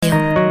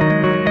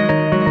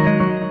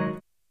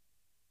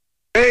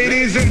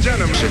Ladies and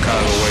gentlemen,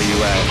 Chicago, where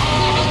you at?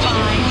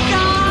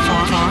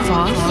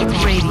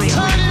 Froth Radio.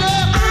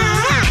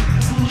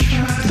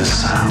 The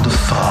sound of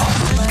Froth.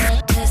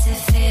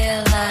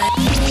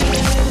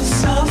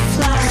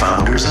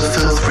 Founders of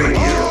Filth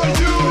Radio.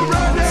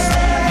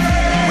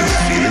 With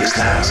Felix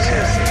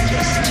Laskin.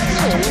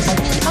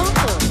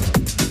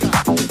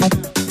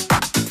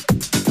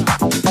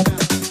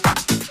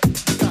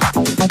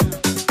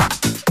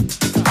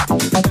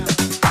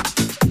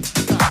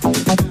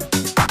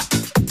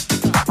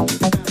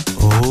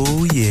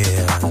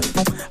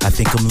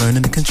 I'm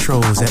learning the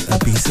controls at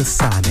Ibiza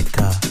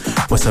Sonica.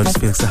 What's up, it's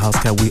Felix the House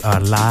Cat. We are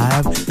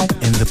live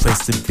in the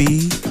place to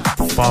be.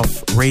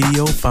 Froth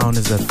Radio,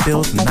 founders of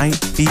Filth, Night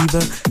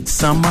Fever,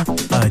 Summer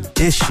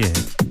Edition.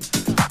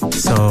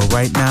 So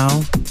right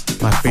now,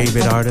 my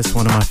favorite artist,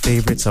 one of my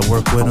favorites, I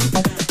work with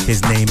him.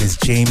 His name is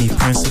Jamie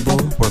Principle.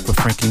 Work with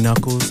Frankie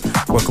Knuckles.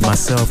 Work with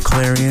myself,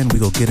 Clarion. We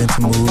go get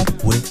into mood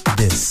with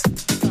this.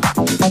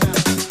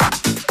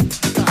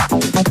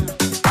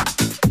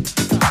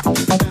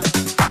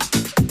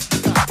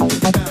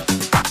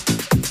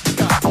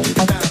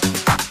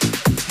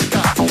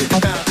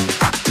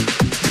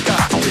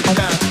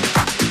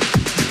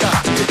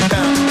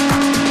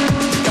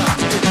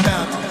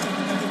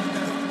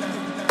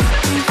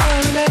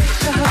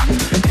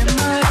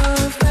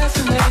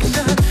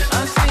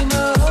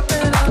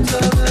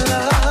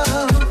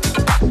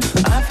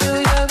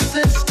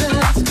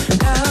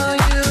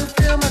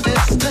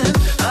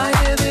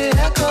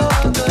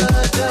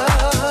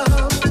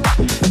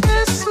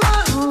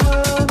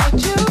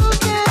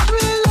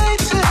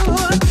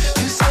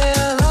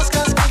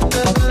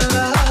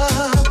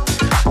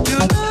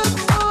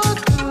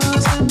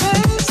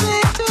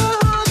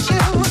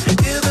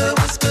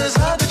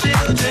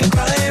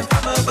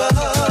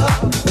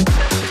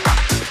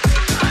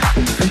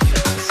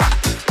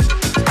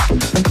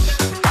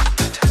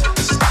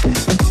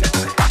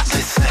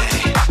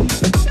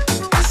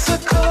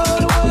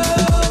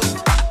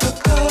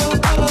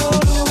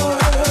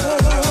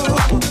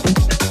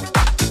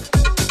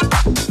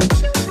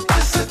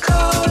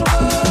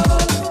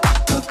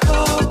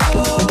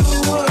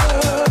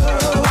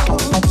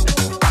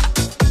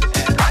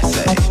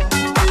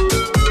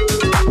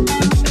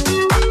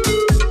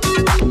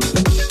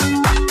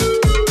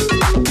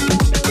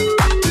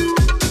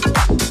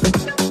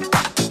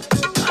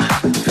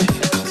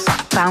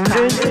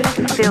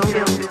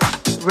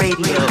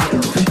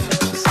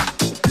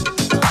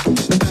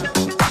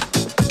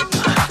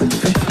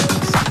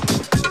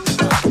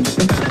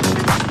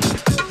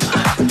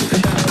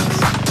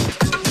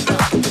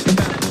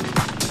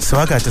 So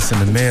I got this in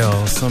the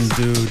mail. Some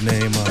dude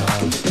named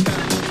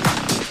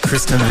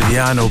Kristen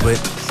Viviano, but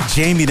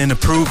Jamie didn't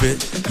approve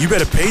it. You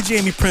better pay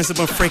Jamie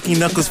Principle and Frankie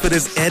Knuckles for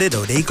this edit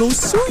or they go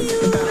sue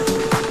you.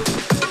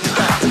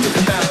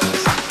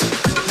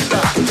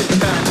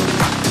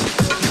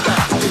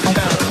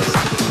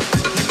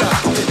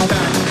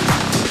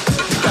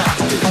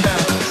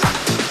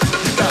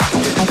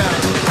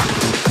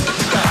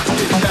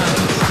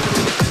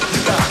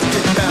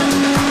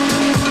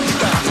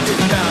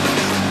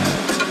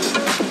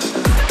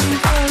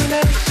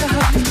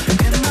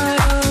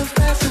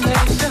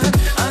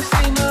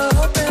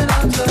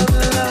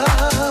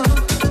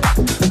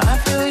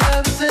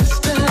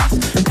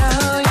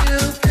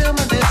 Feel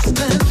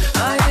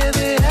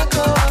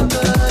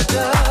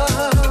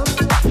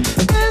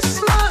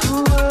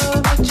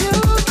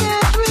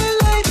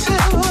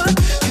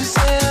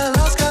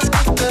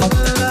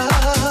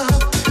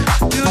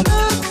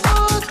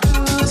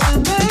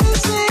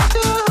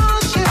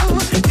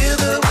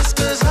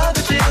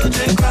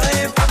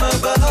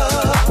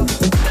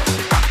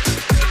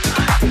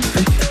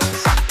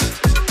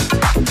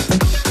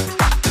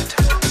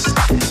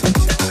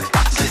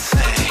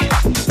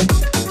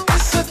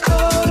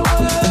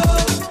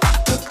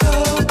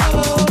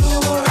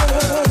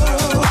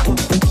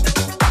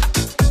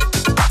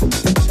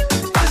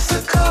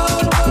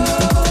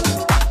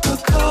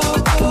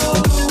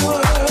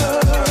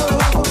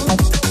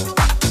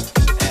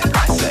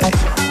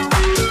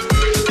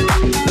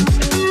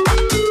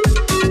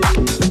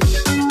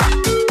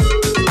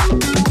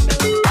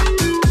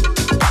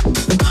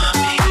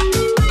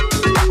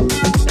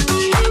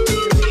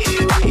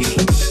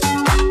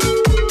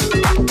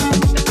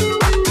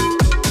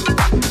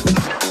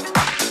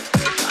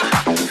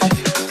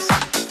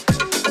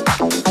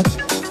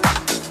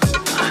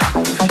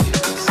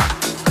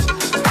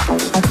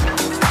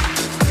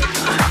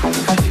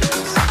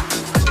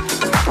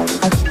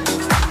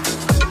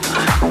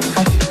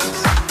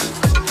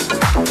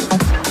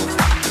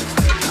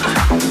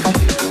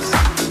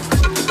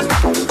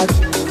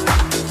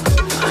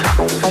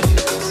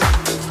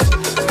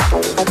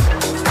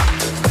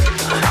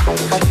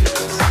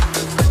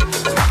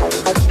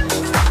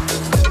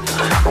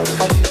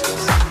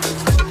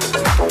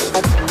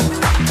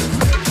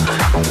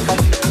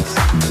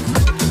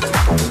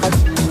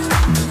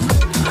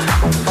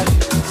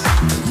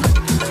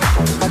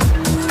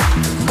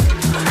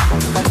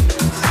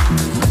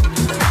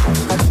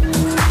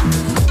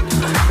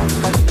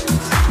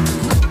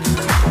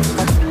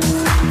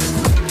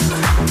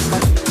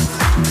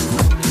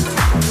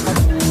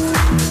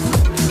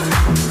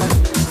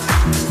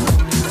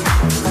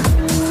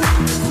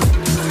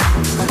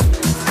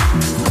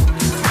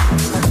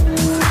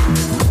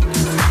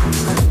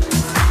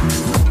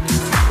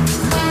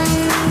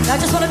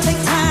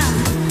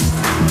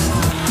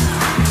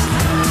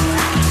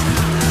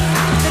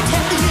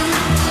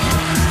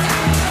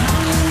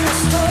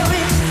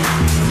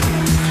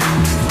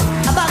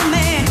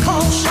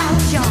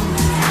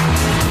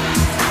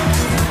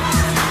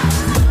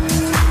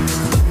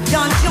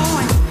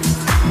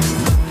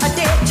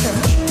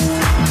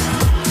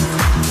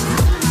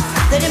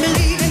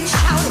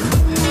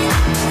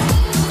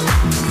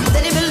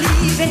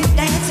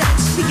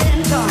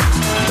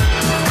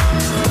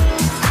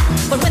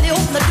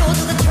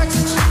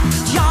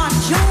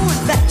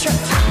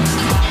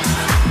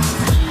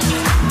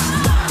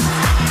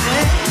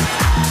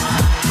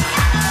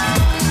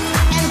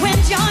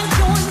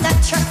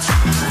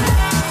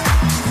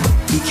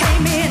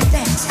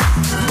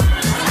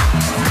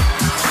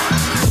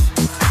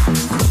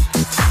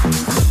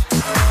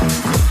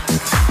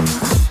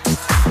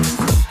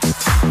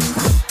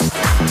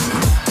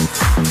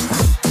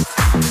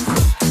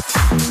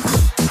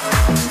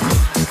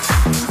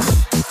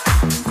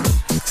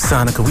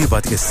Sonica, we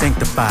about to get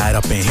sanctified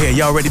up in here.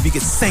 Y'all ready to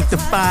get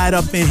sanctified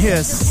up in here?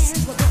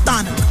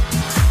 Sonica.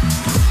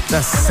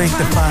 That's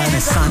sanctified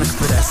and Sonica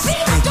for that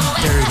stinky,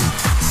 dirty,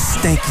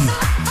 stanky.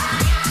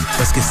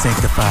 Let's get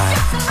sanctified.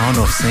 I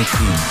don't know if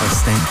stinky or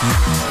stanky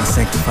and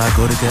sanctified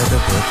go together,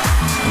 but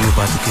we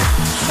about to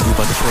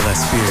feel that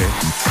spirit.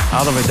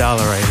 Oliver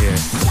Dollar right here.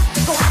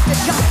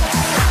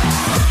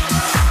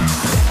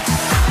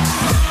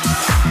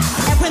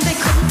 And when they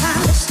couldn't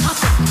find the stop,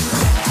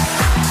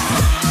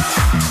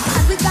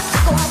 and we got to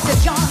go out to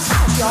John's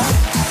house, y'all.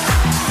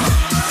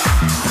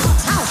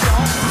 John's house,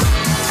 y'all.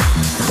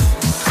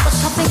 But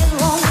something is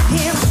wrong with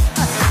him.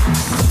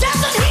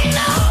 Doesn't he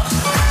know?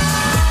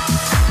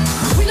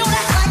 We don't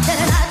act like that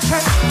in our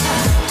church.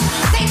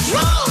 They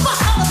drove for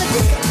some of the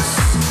deacons.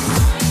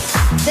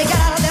 They got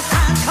out of their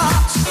fine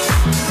cars.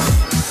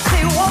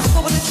 They walked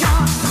over to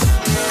John.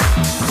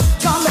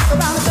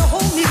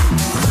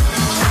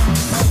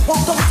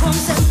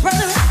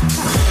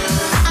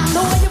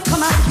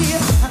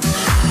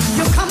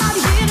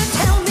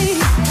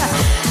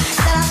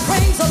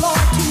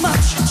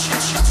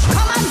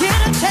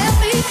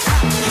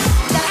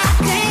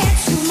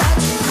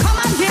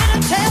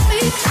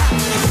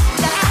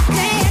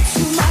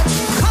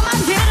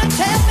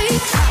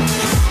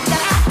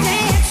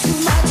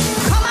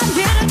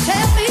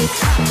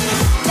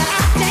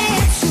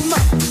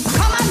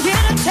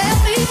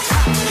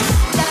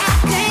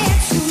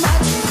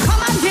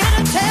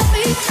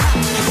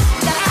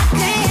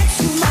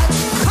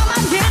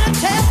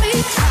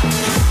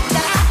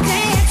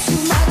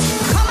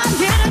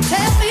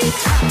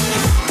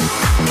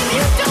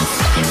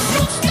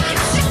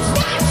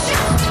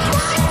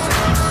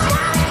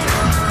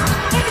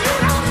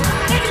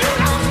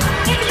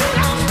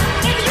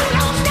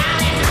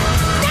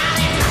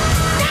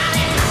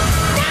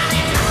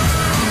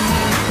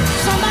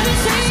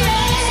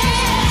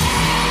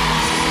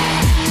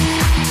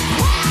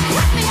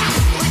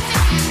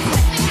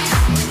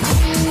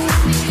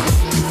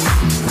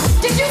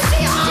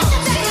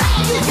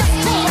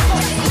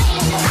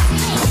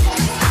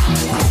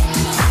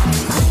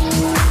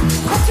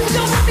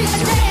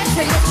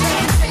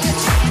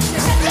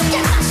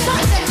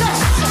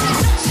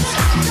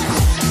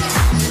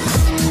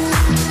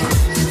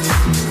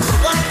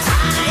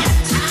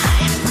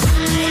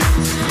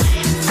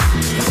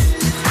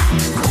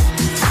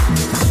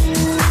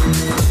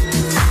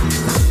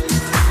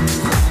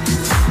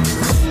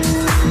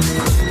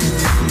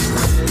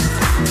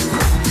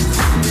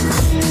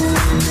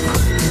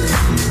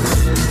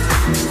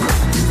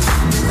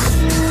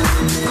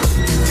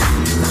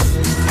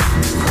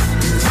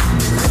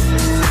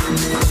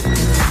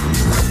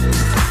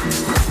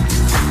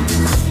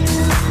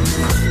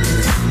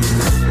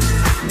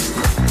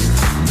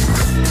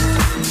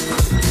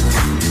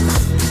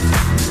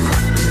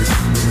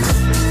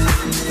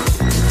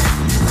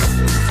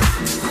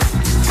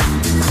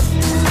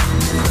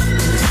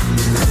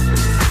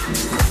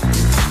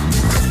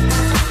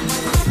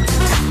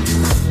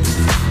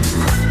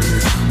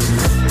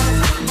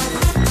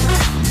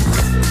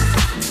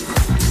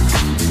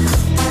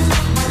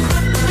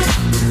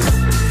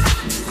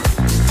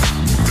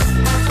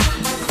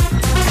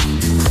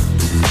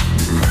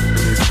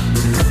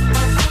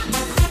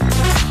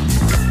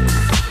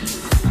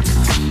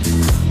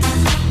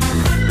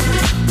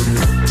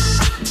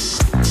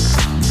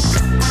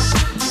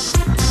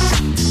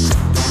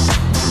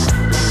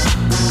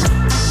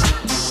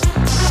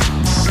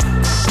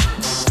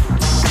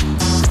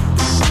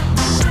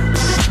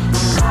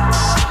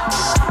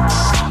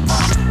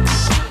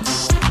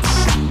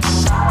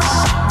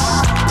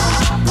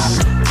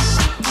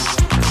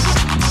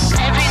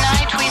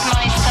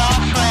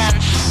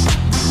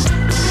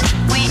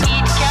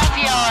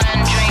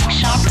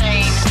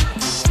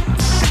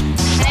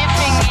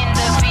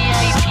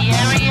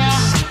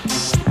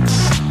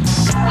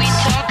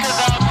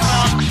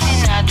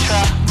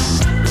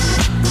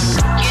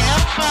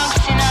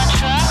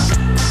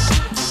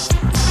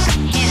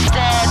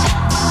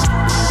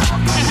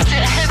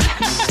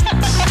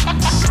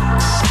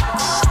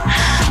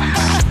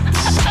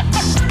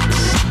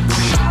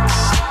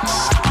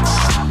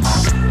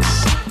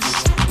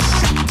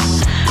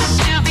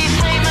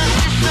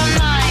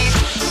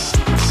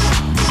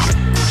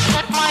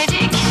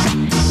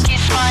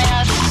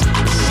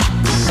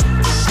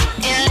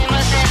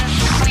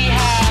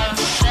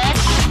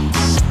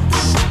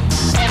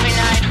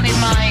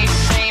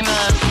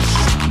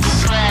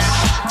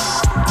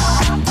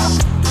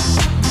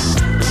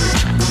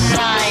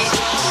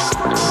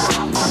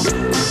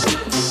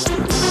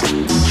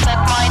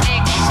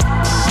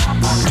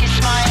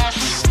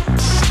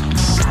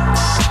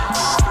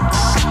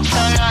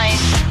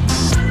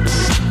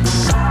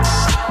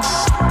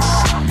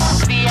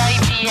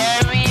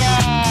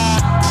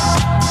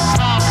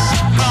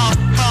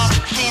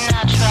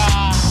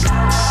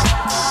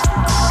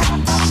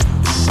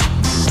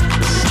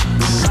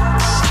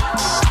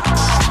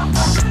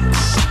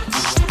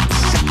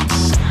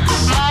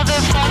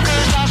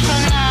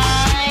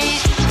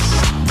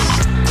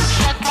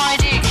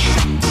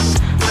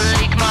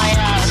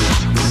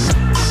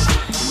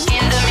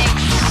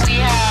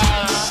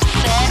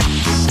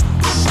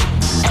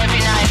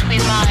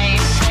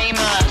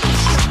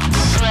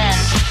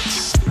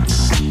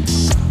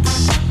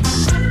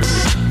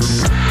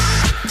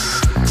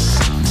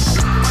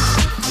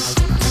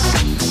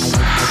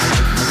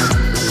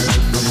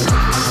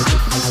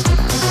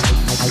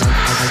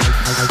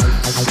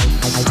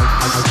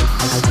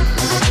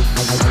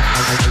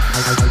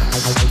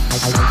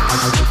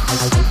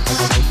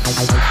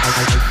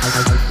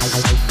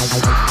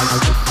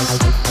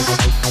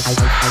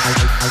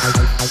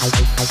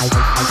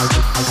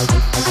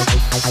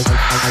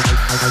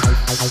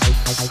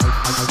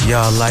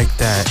 like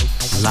that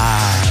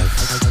live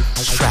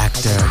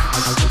tractor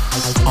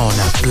on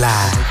a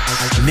fly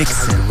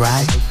mixing,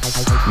 right?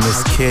 Miss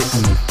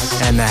Kitten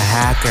and the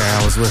Hacker. I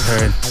was with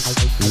her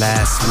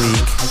last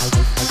week.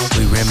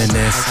 We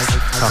reminisced,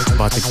 talked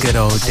about the good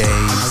old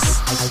days.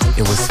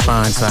 It was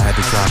fun, so I had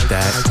to drop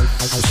that.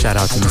 So shout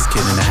out to Miss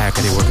Kitten and the Hacker.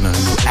 They're working on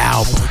a new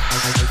album.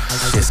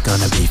 Shit's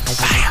gonna be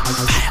fire,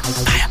 fire,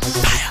 fire,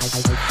 fire.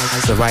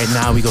 So right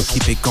now we gonna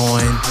keep it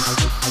going.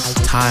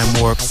 Time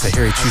Warp,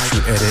 Sahari Choo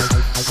Choo edit,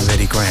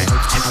 Letty Grant.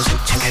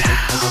 Check it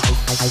out.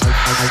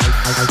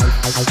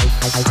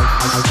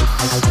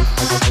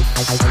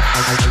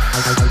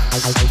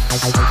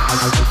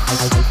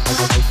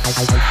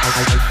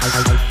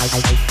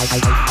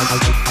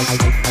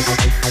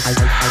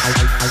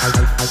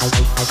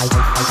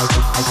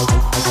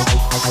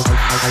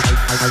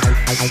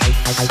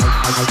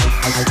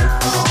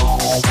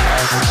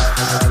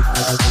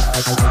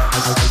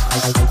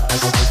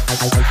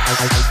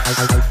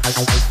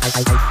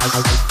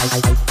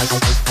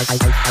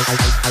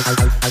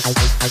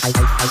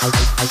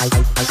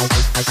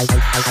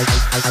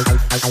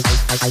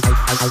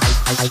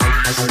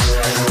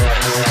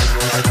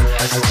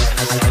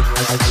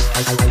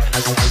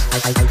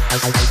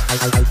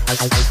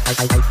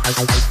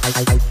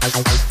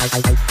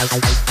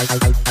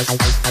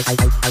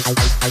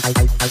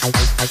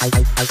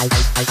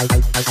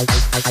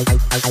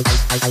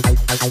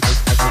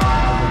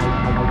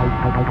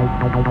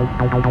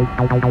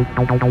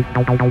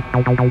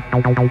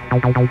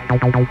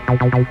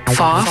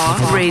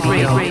 Foff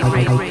Radio.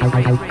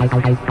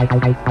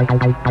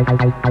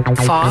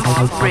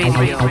 Foff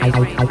Radio.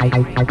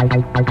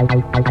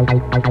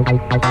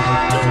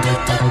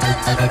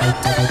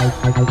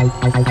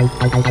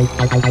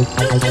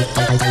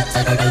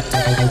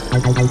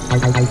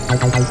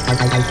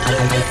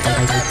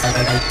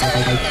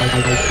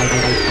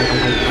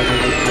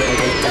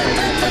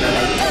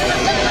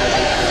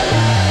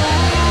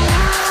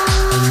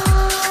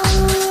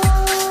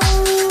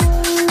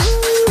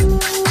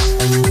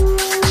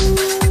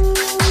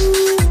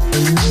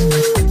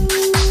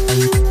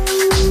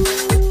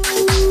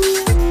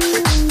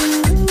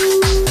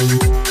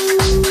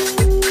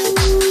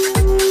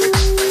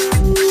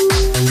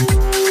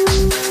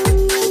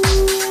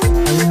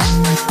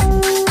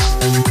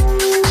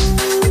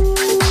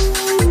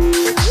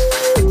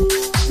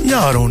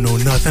 Y'all don't know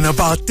nothing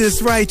about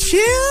this right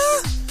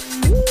here.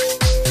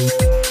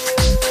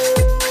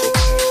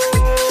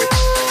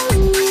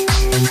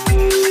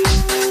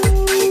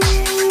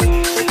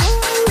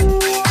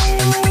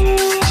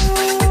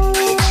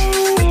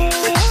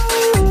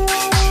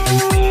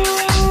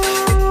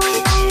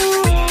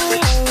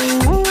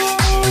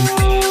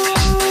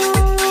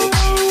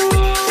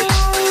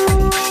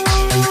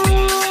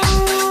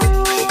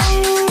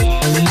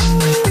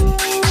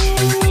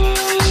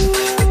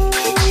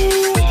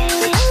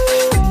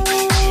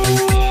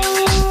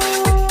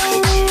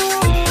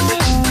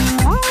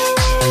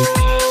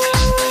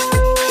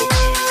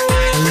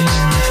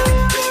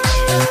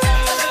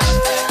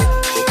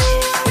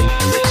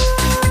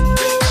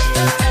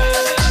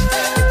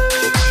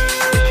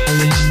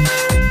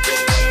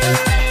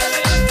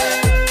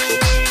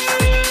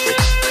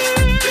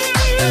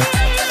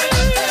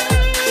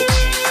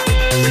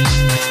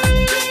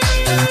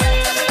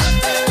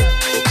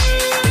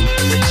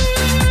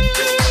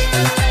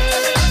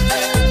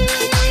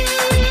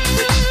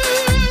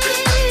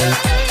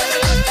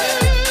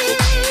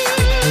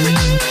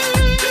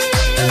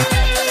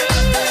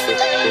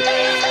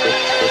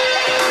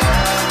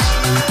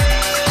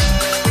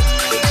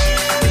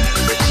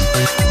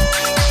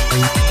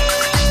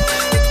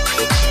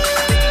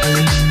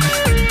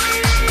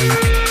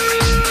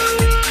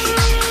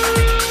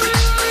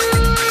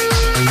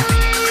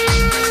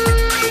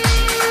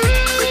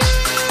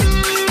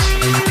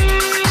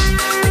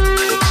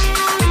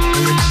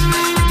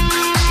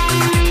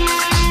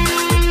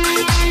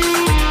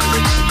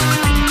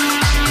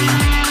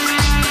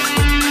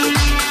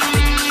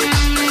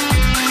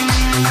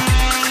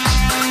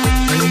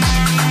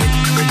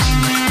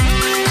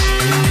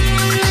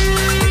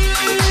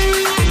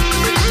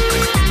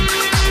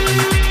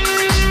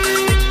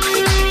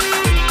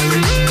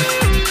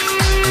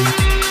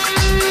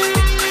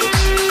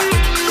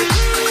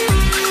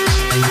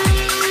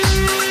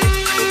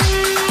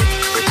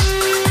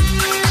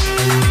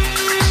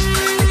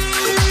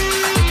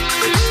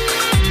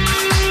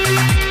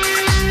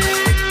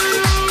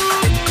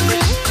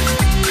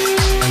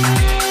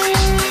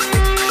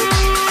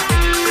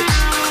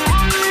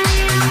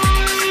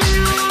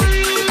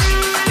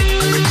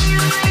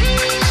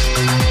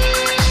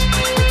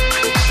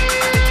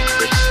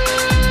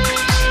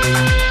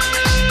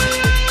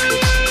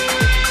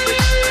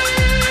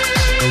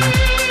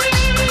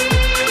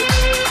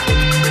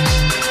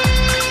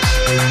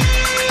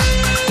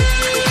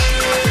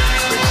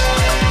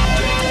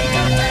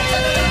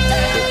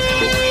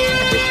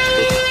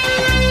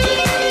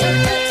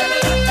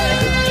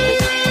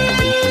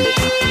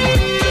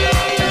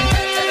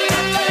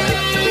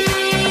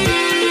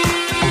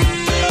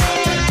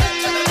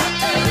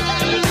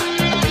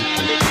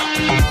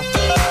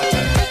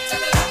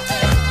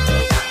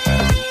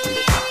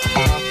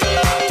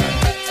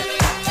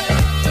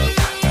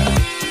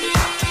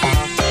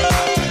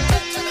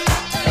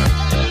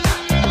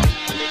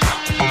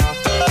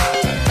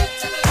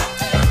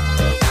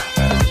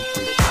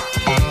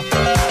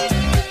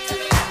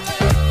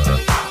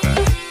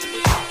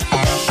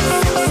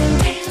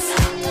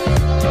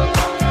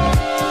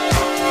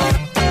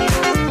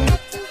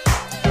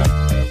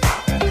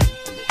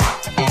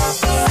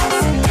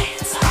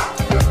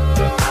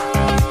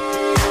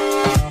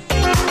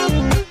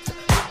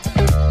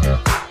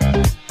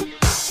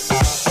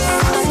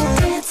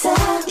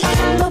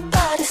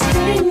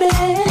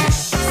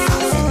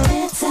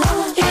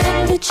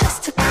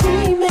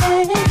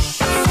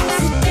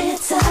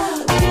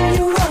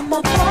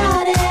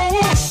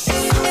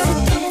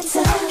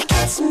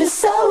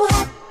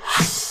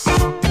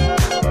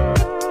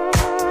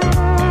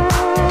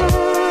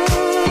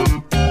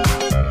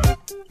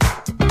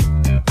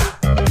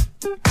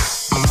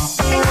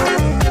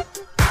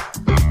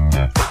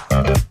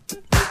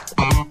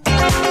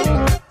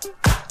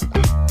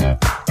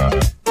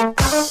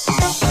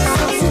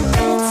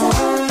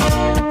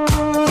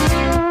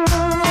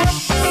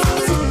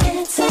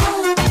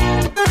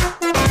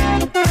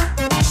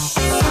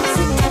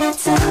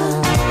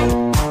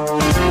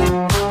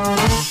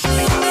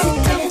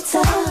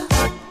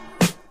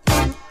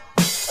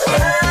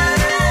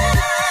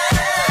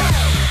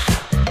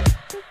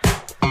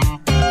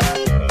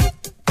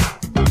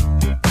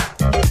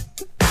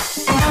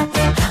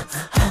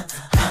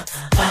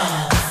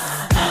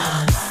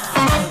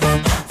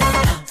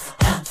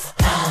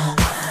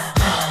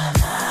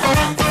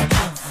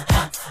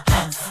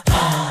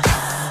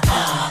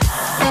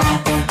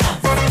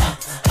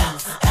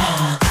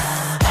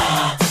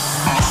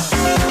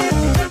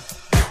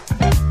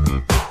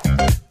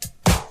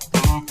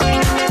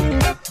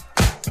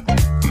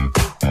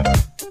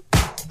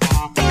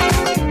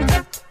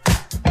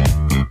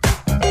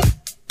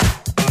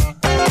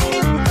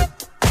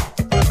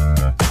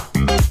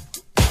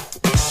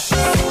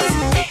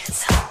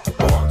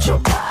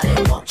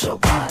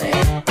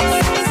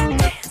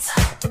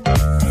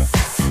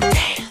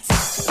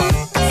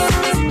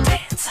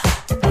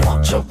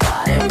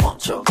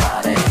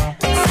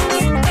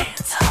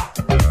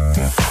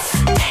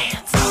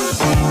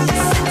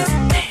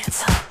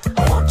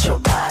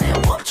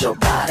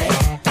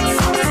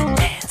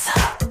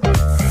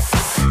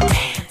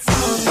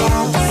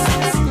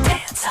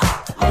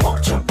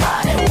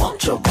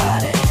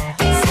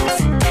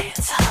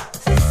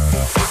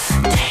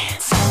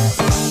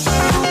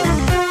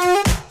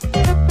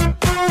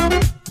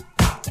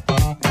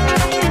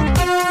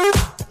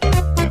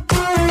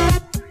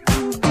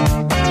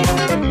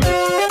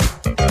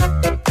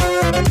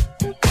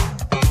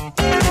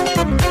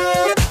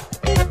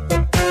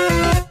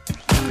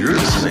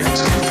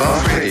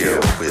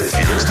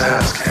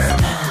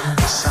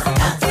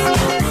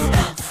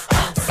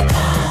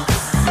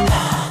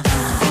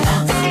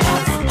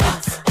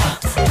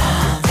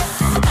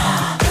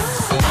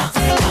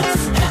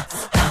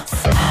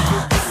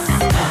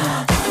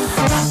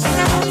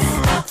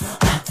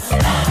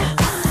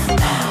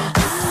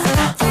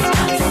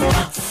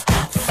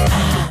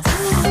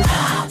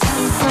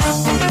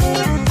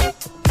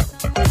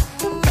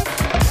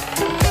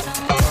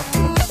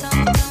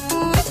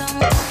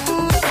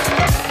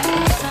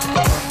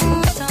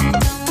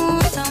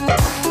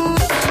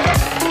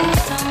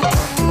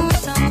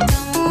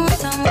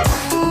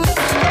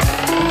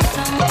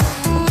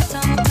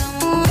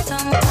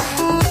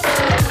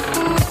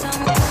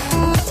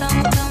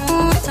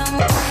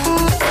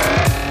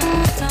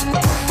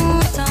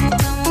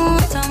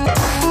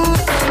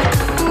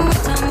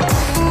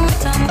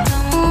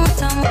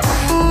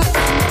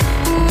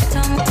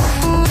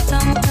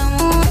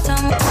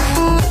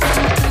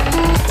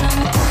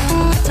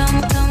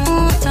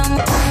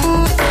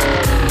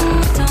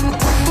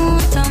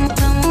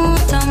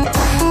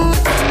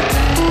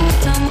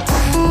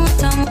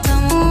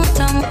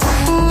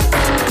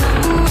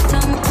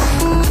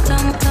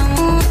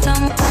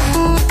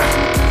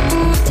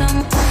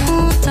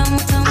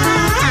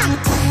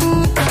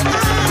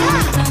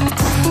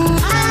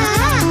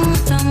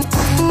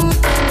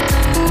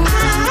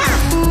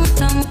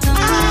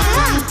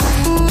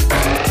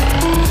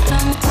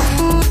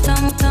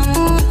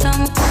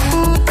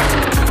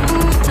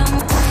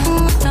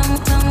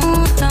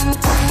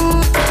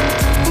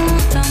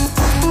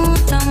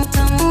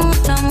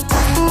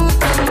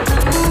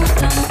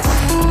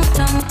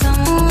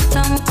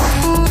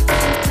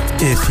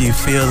 If you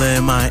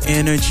feeling my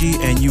energy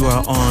and you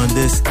are on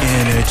this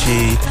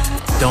energy,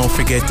 don't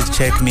forget to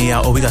check me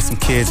out. Oh, we got some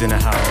kids in the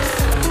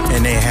house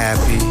and they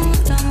happy.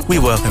 We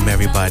welcome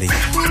everybody.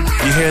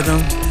 You hear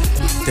them?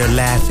 They're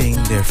laughing.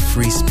 They're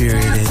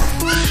free-spirited.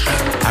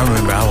 I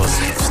remember I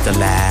used to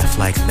laugh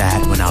like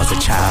that when I was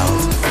a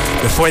child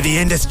before the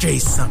industry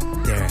sunk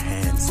their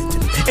hands into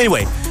me.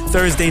 Anyway,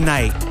 Thursday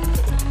night,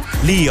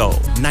 Leo,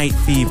 Night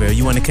Fever.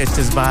 You want to catch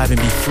this vibe and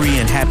be free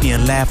and happy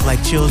and laugh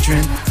like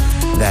children?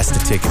 That's the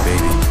ticket,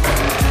 baby.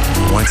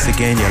 And once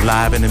again, you're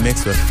live in the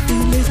mix with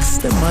Felix,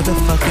 the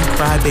motherfucking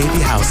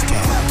crybaby house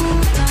cat.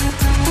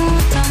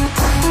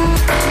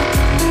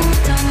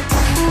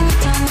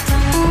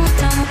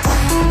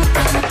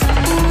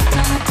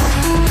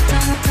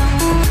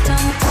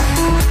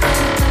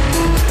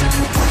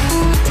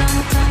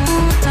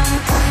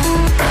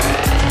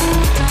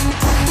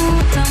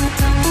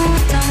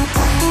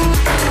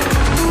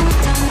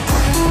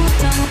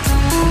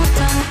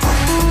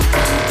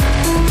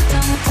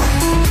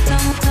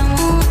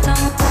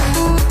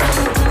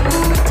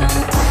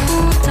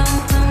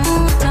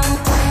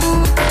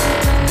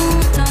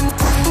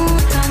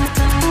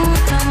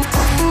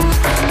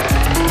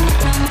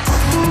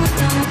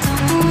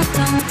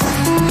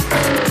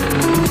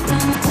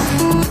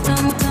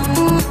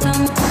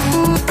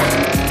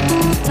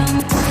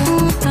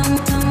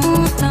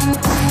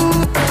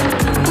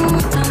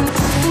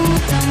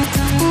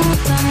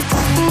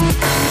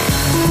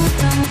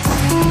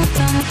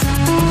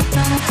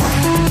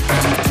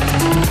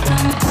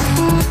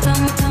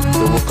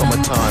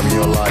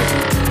 life,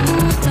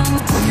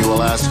 and you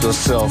will ask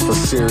yourself a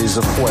series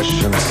of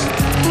questions.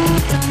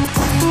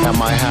 Am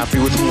I happy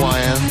with who I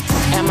am?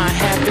 Am I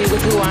happy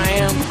with who I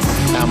am?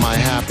 Am I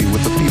happy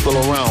with the people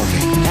around me?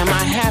 Am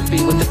I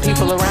happy with the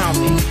people around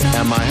me?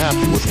 Am I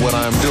happy with what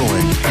I'm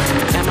doing?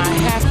 Am I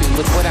happy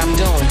with what I'm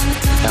doing?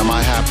 Am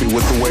I happy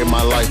with the way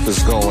my life is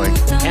going?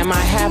 Am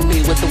I happy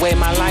with the way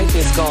my life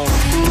is going?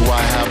 Do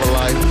I have a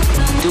life?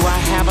 Do I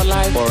have a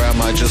life? Or am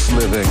I just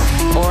living?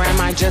 Or am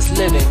I just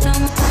living?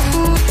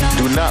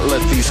 Do not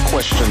let these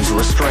questions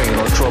restrain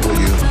or trouble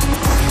you.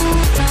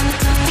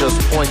 Just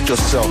point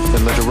yourself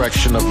in the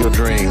direction of your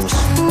dreams.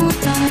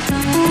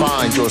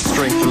 Find your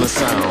strength in the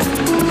sound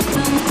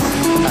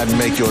and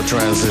make your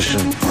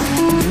transition.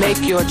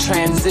 Make your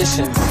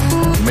transition.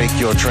 Make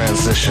your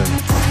transition.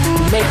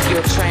 Make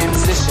your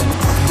transition.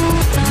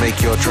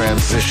 Make your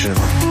transition.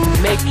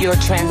 Make your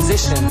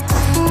transition.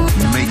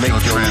 Make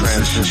your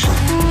transition.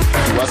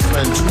 Do I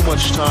spend too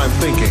much time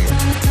thinking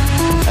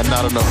and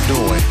not enough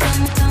doing?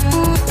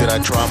 Did I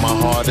try my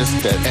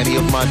hardest at any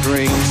of my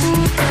dreams?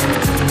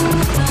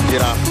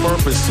 Did I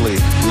purposely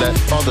let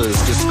others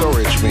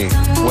discourage me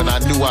when I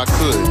knew I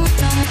could?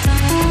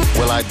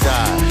 Will I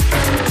die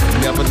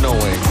never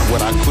knowing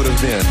what I could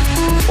have been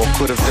or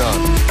could have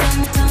done?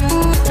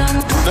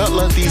 Do not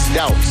let these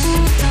doubts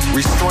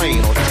restrain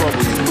or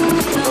trouble you.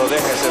 No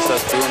dejes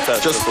esas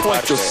preguntas Just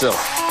point yourself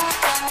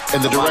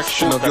in the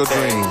direction of your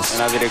dreams. En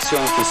la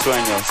dirección de tus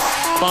sueños.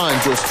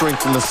 Find your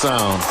strength in the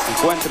sound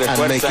Encuentre and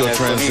make fuerza en your el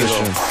sonido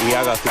transition. y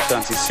haga tu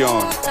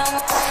transición.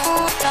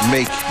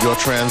 Make your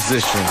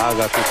transition.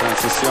 Haga tu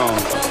transición.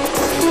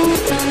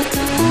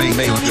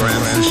 Make your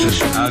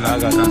transition.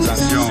 Haga tu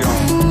transición.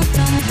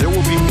 There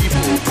will be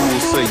people who will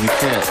say you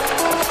can't,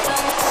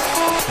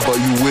 but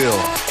you will.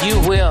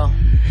 You will.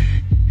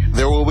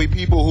 There will be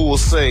people who will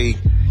say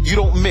you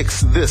don't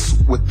mix this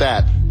with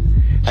that,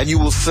 and you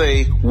will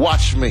say,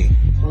 watch me.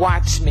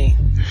 Watch me.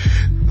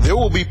 There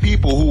will be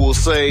people who will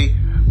say,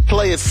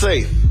 play it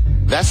safe.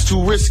 That's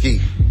too risky.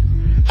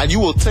 And you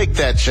will take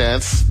that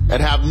chance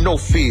and have no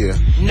fear.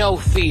 No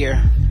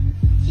fear.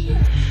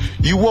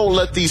 You won't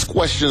let these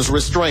questions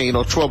restrain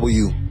or trouble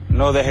you.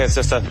 No dejes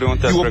estas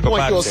preguntas You will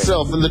point preocuparte.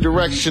 yourself in the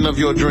direction of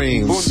your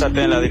dreams.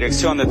 Púntate en la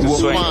dirección de You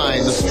tus will find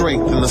the sueños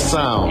strength in the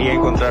sound. y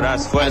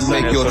encontrarás fuerza And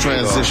make en el your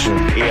sonido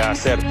transition. y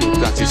hacer tu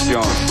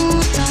transición.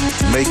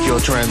 Make your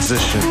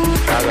transition.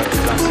 Haga tu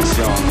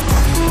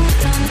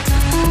transición.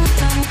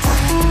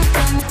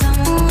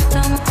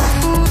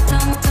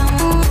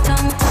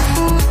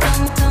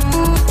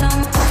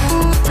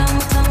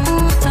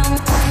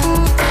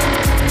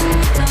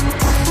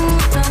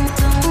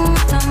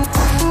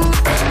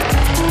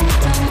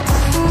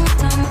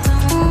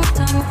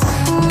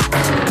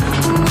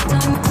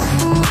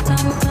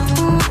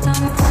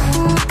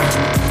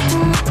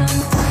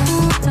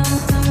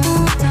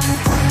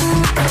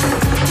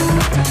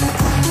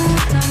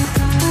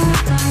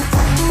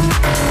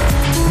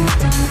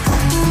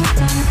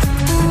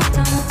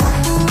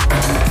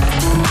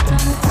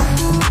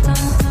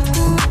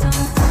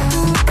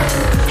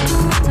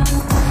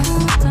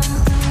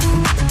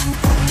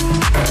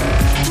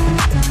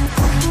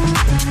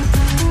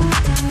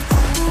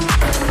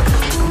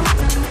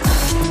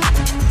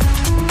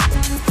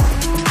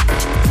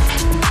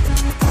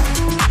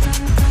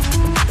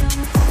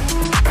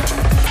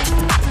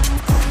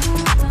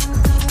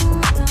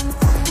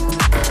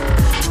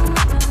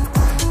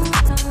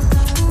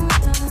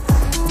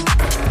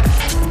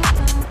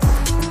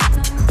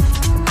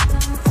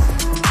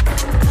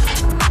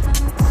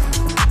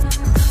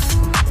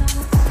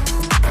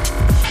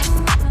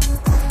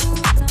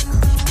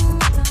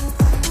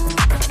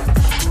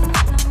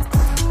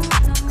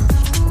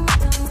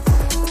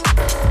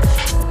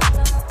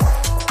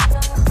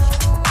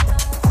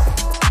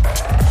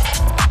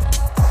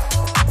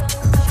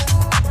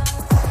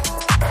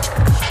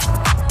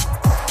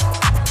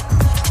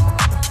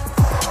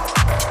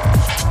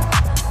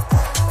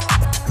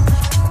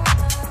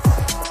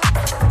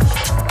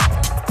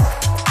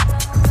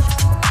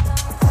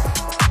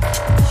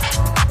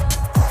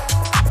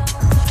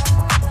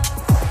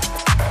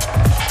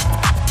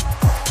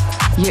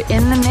 You're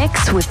in the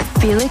mix with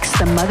Felix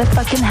the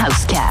motherfucking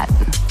House Cat.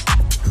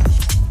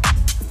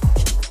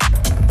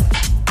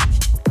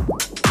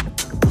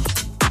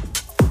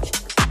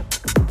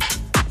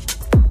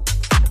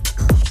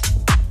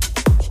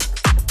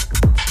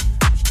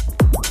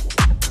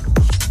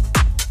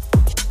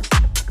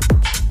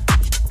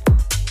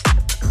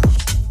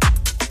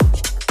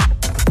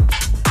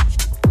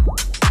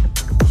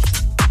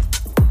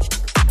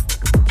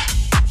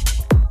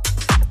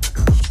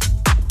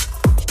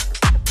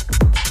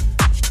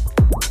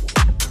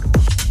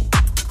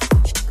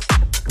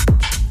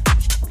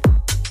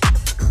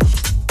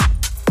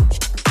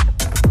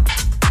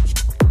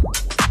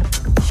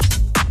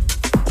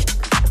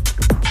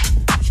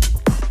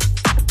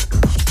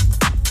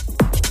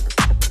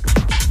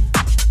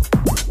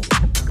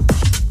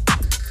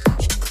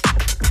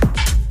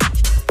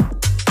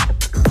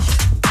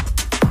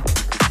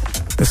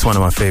 It's one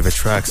of my favorite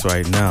tracks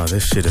right now.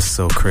 This shit is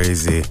so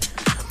crazy.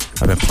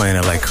 I've been playing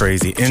it like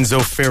crazy. Enzo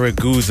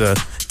Ferragusa.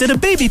 Did a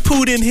baby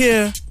poot in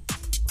here?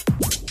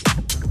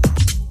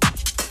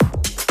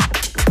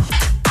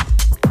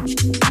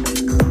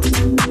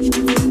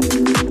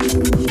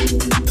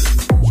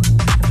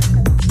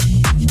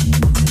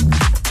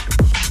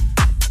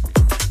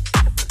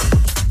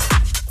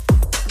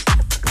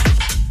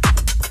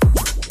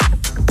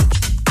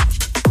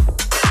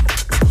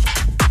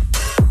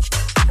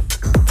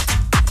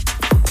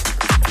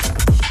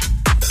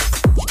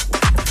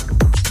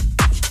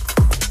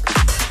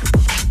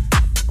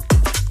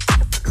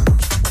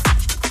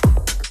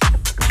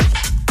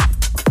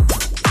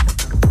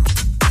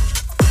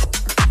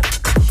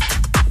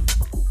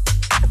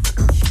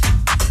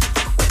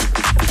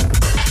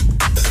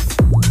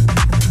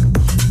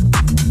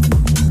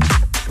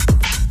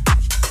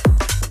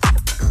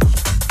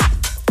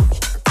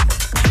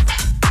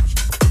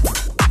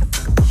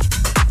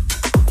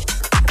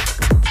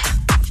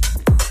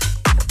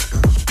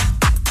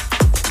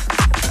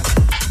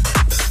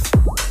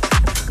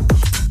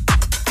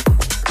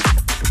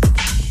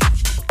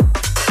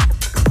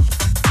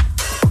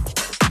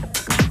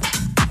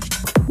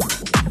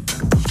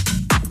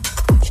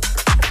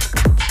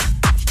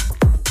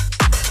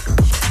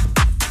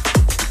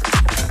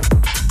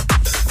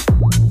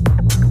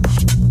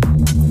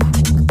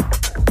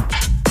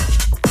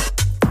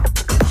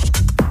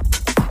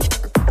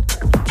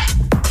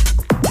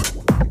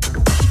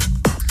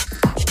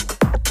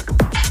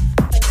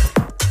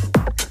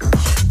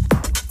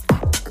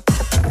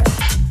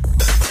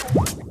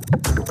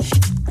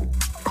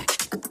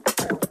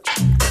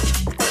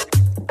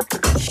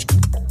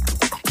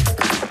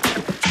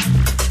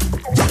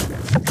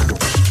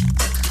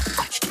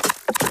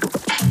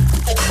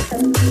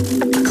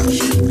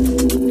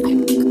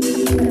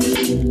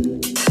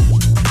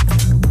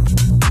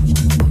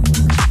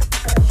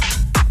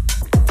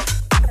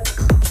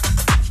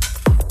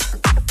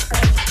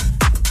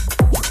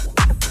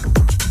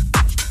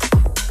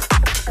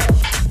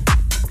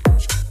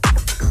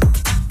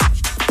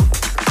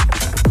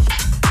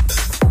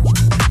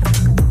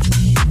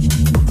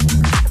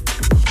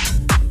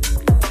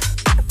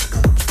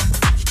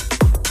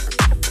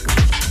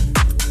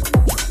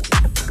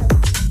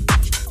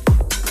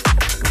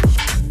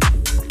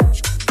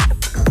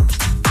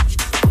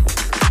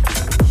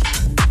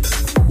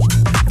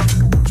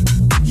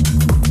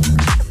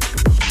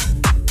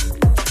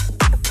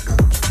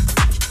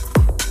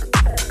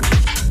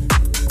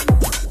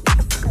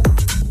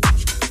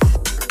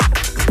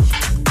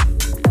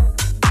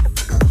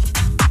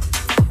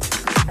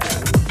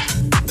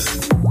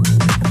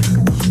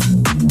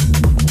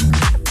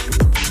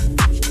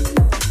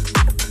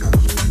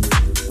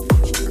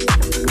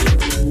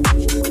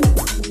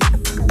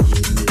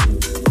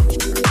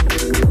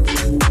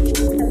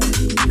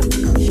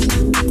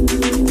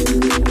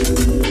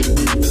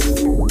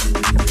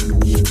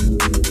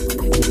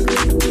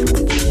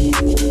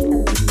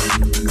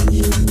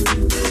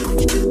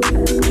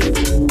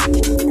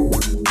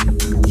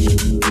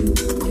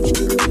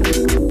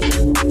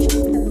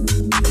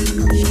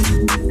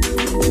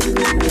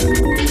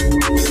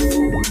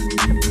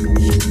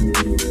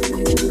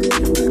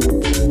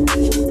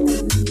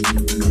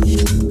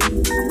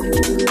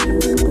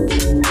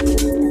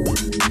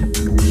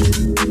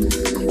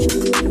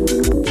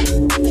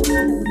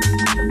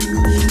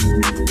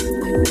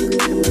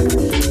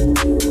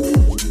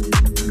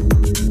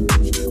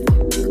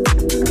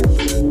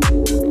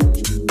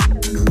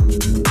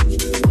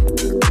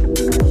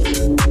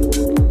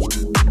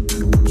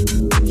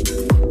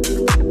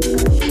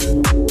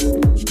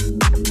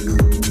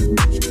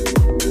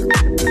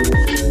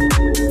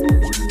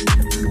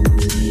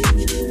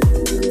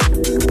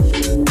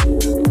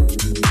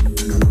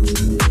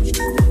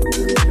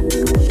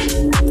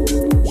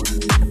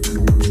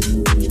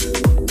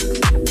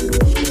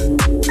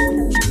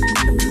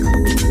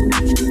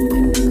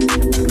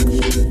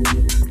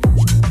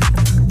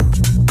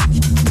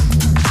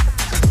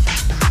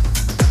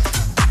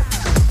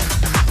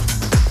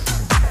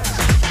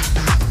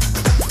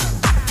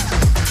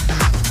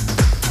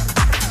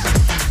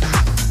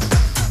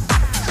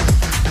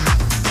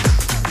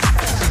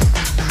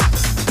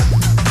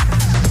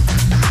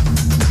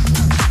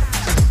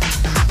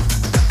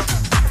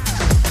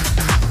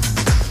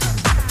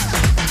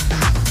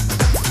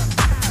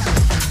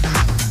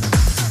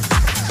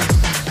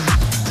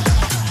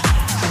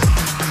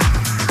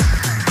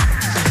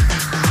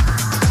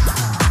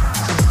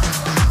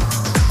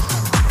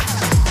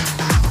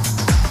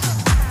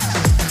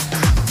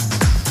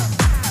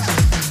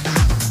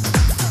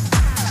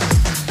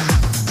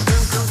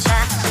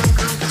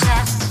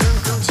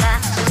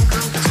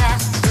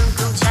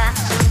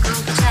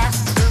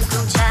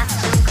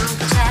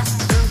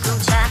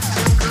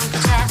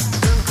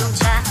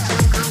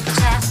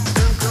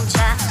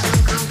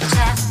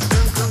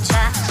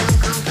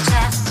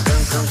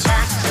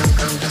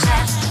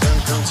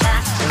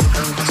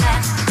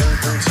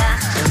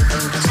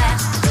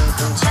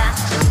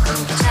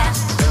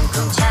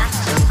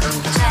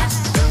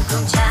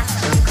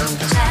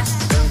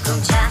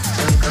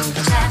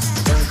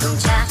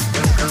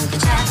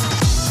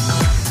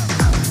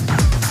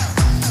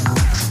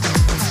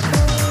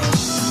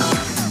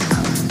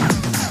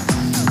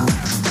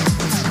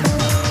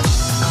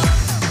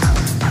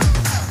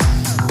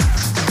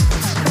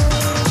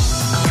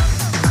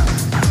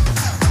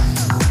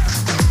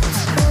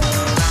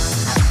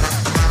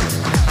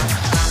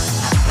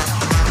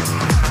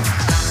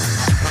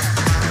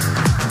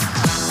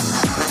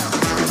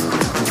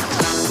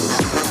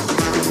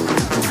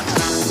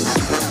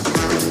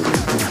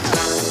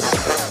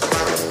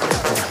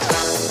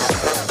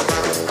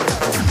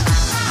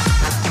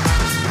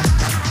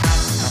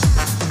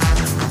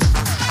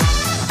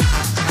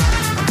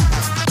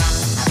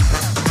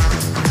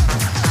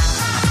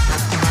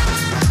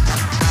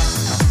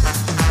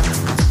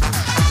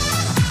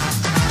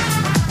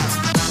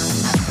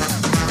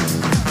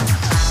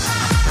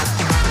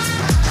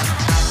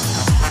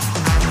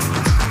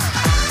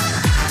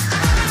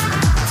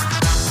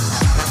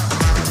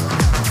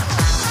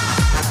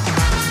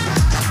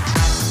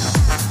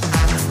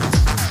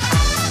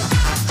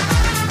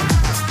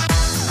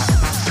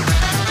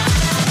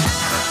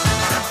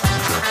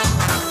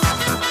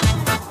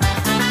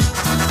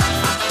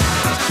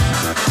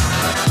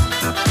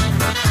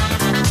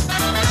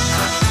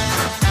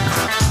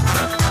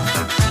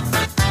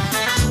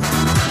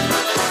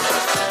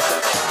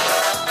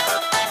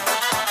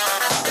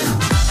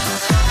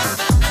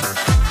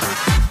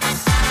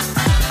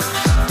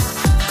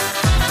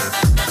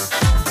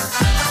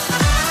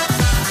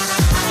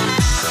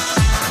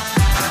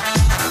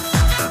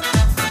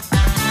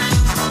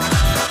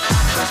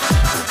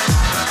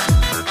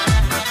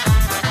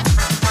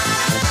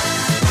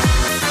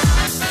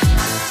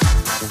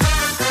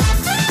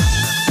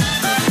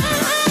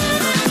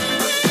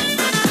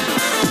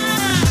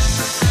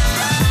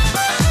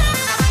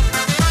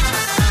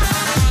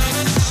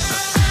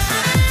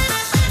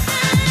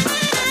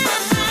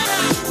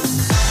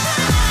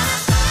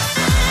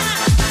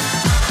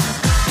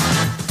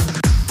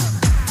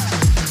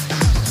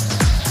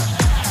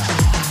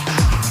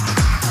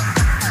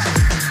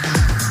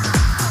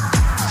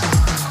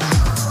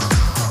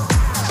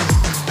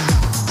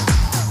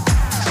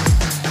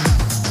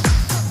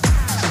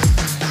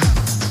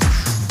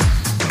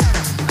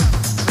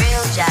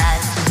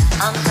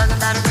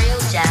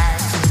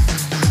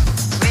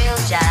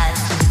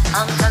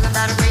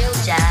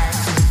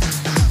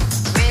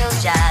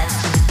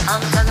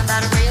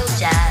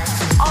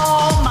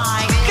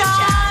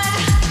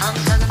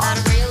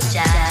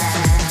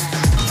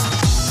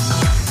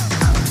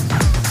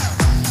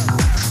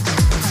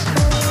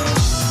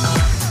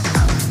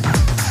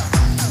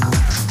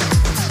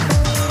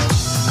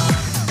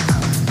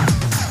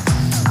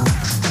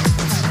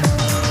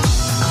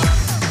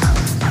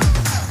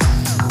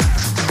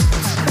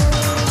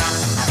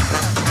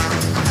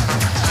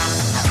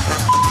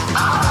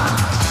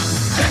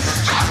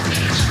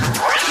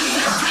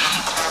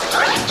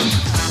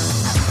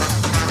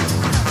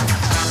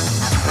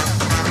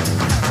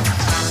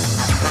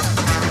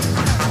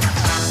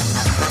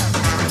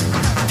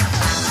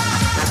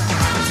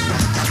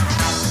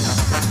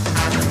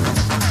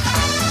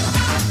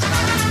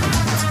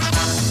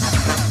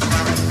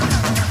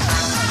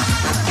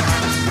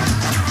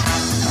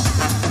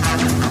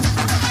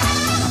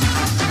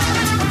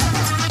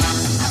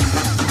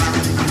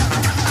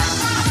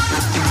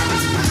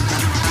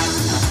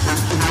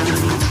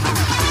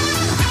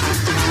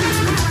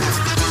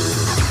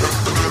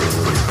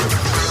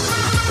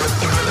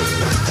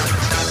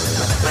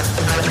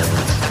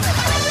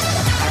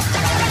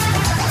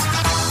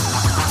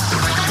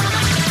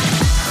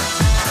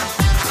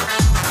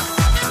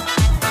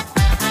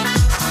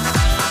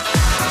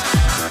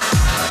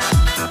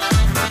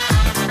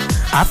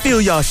 feel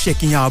y'all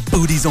shaking y'all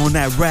booties on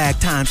that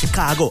ragtime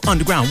Chicago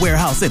underground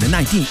warehouse in the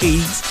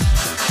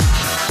 1980s.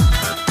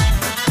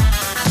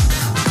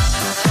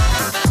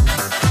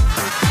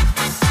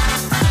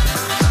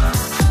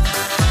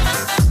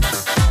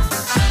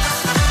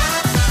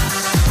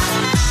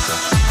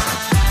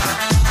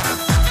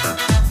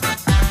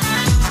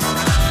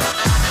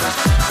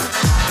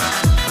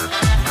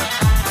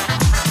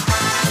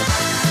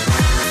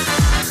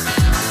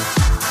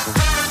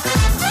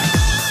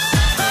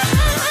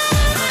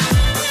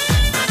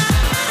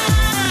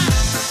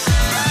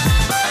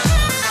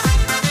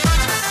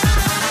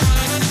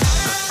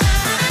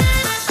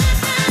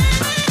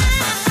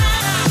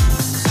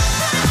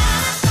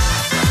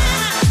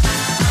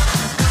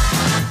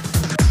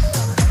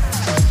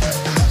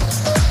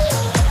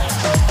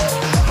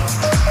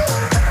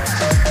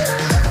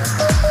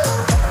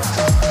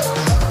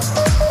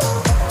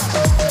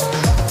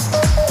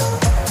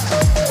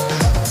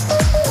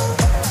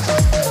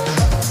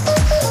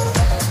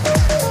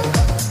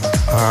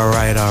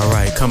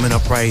 Coming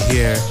up right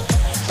here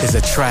is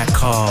a track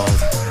called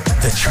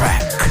The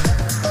Track,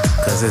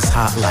 cause it's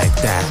hot like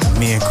that,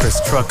 me and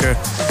Chris Trucker.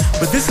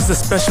 But this is a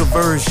special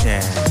version.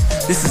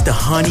 This is the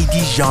Honey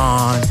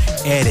Dijon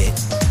edit.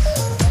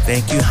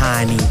 Thank you,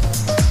 Honey.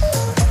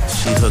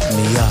 She hooked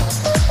me up.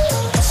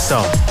 So,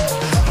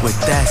 with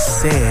that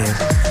said,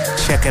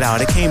 check it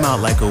out. It came out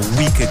like a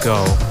week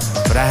ago,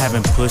 but I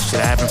haven't pushed it,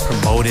 I haven't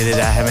promoted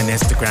it, I haven't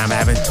Instagram, I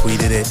haven't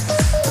tweeted it.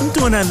 I'm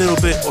doing that little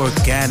bit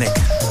organic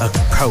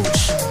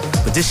approach.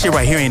 But this shit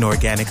right here ain't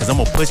organic, cause I'm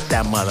gonna push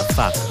that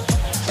motherfucker.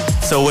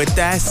 So with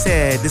that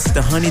said, this is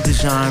the Honey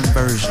Dijon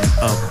version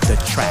of The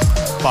Track,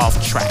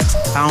 Fourth Tracks.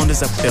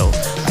 Founders of Filth,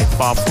 like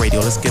Fourth Radio.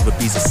 Let's give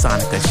Ibiza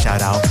Sonic a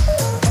shout out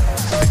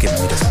for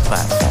giving me this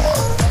platform.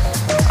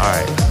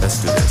 Alright,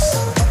 let's do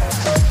this.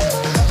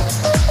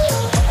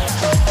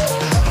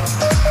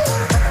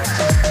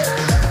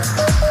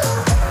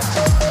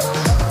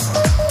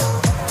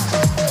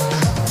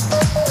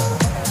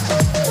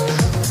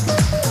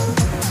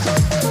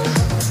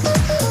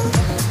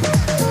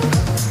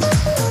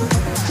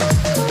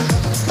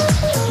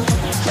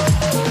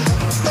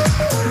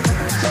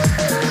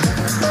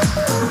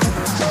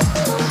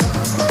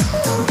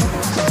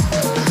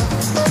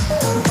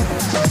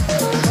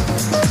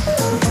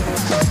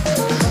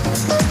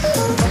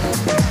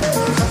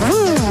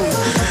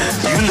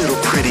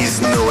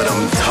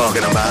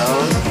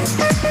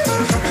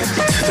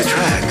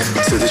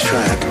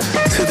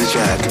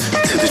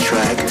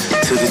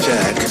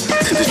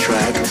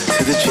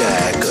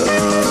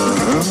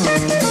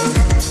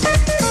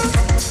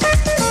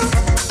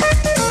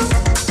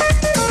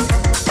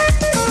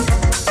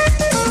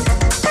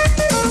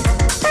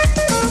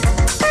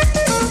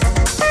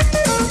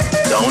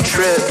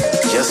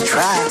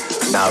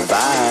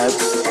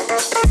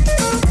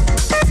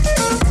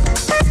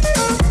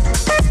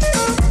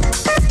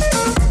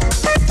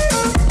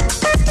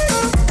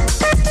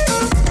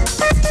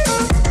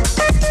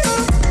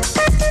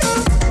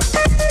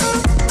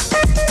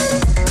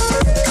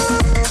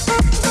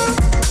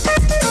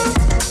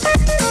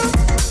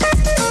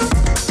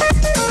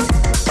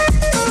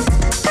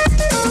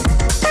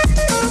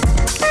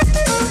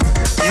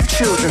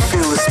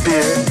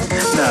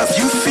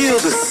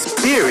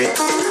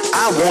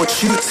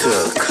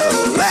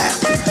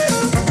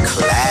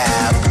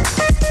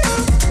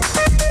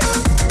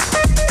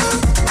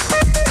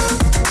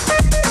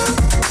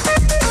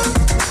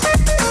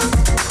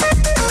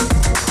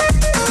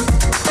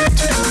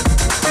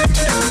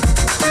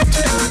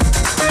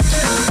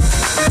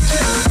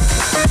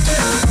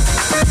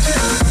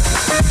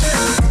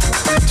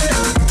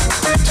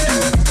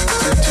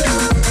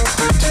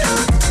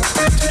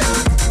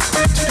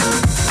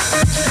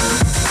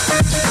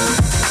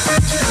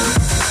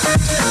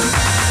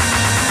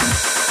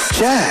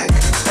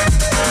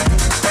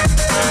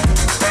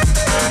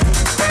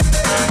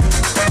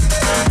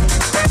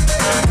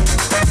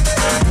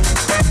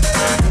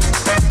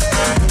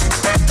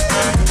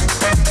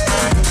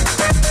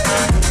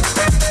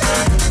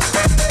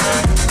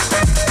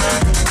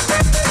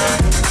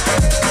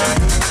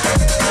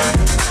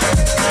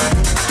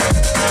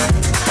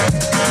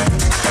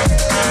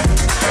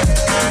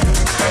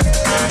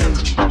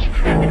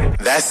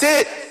 That's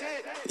it.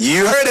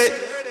 You heard it.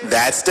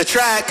 That's the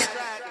track.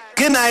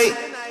 Good night.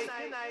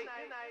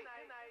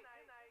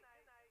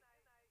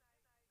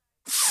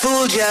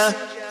 Fooled ya.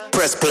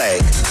 Press play.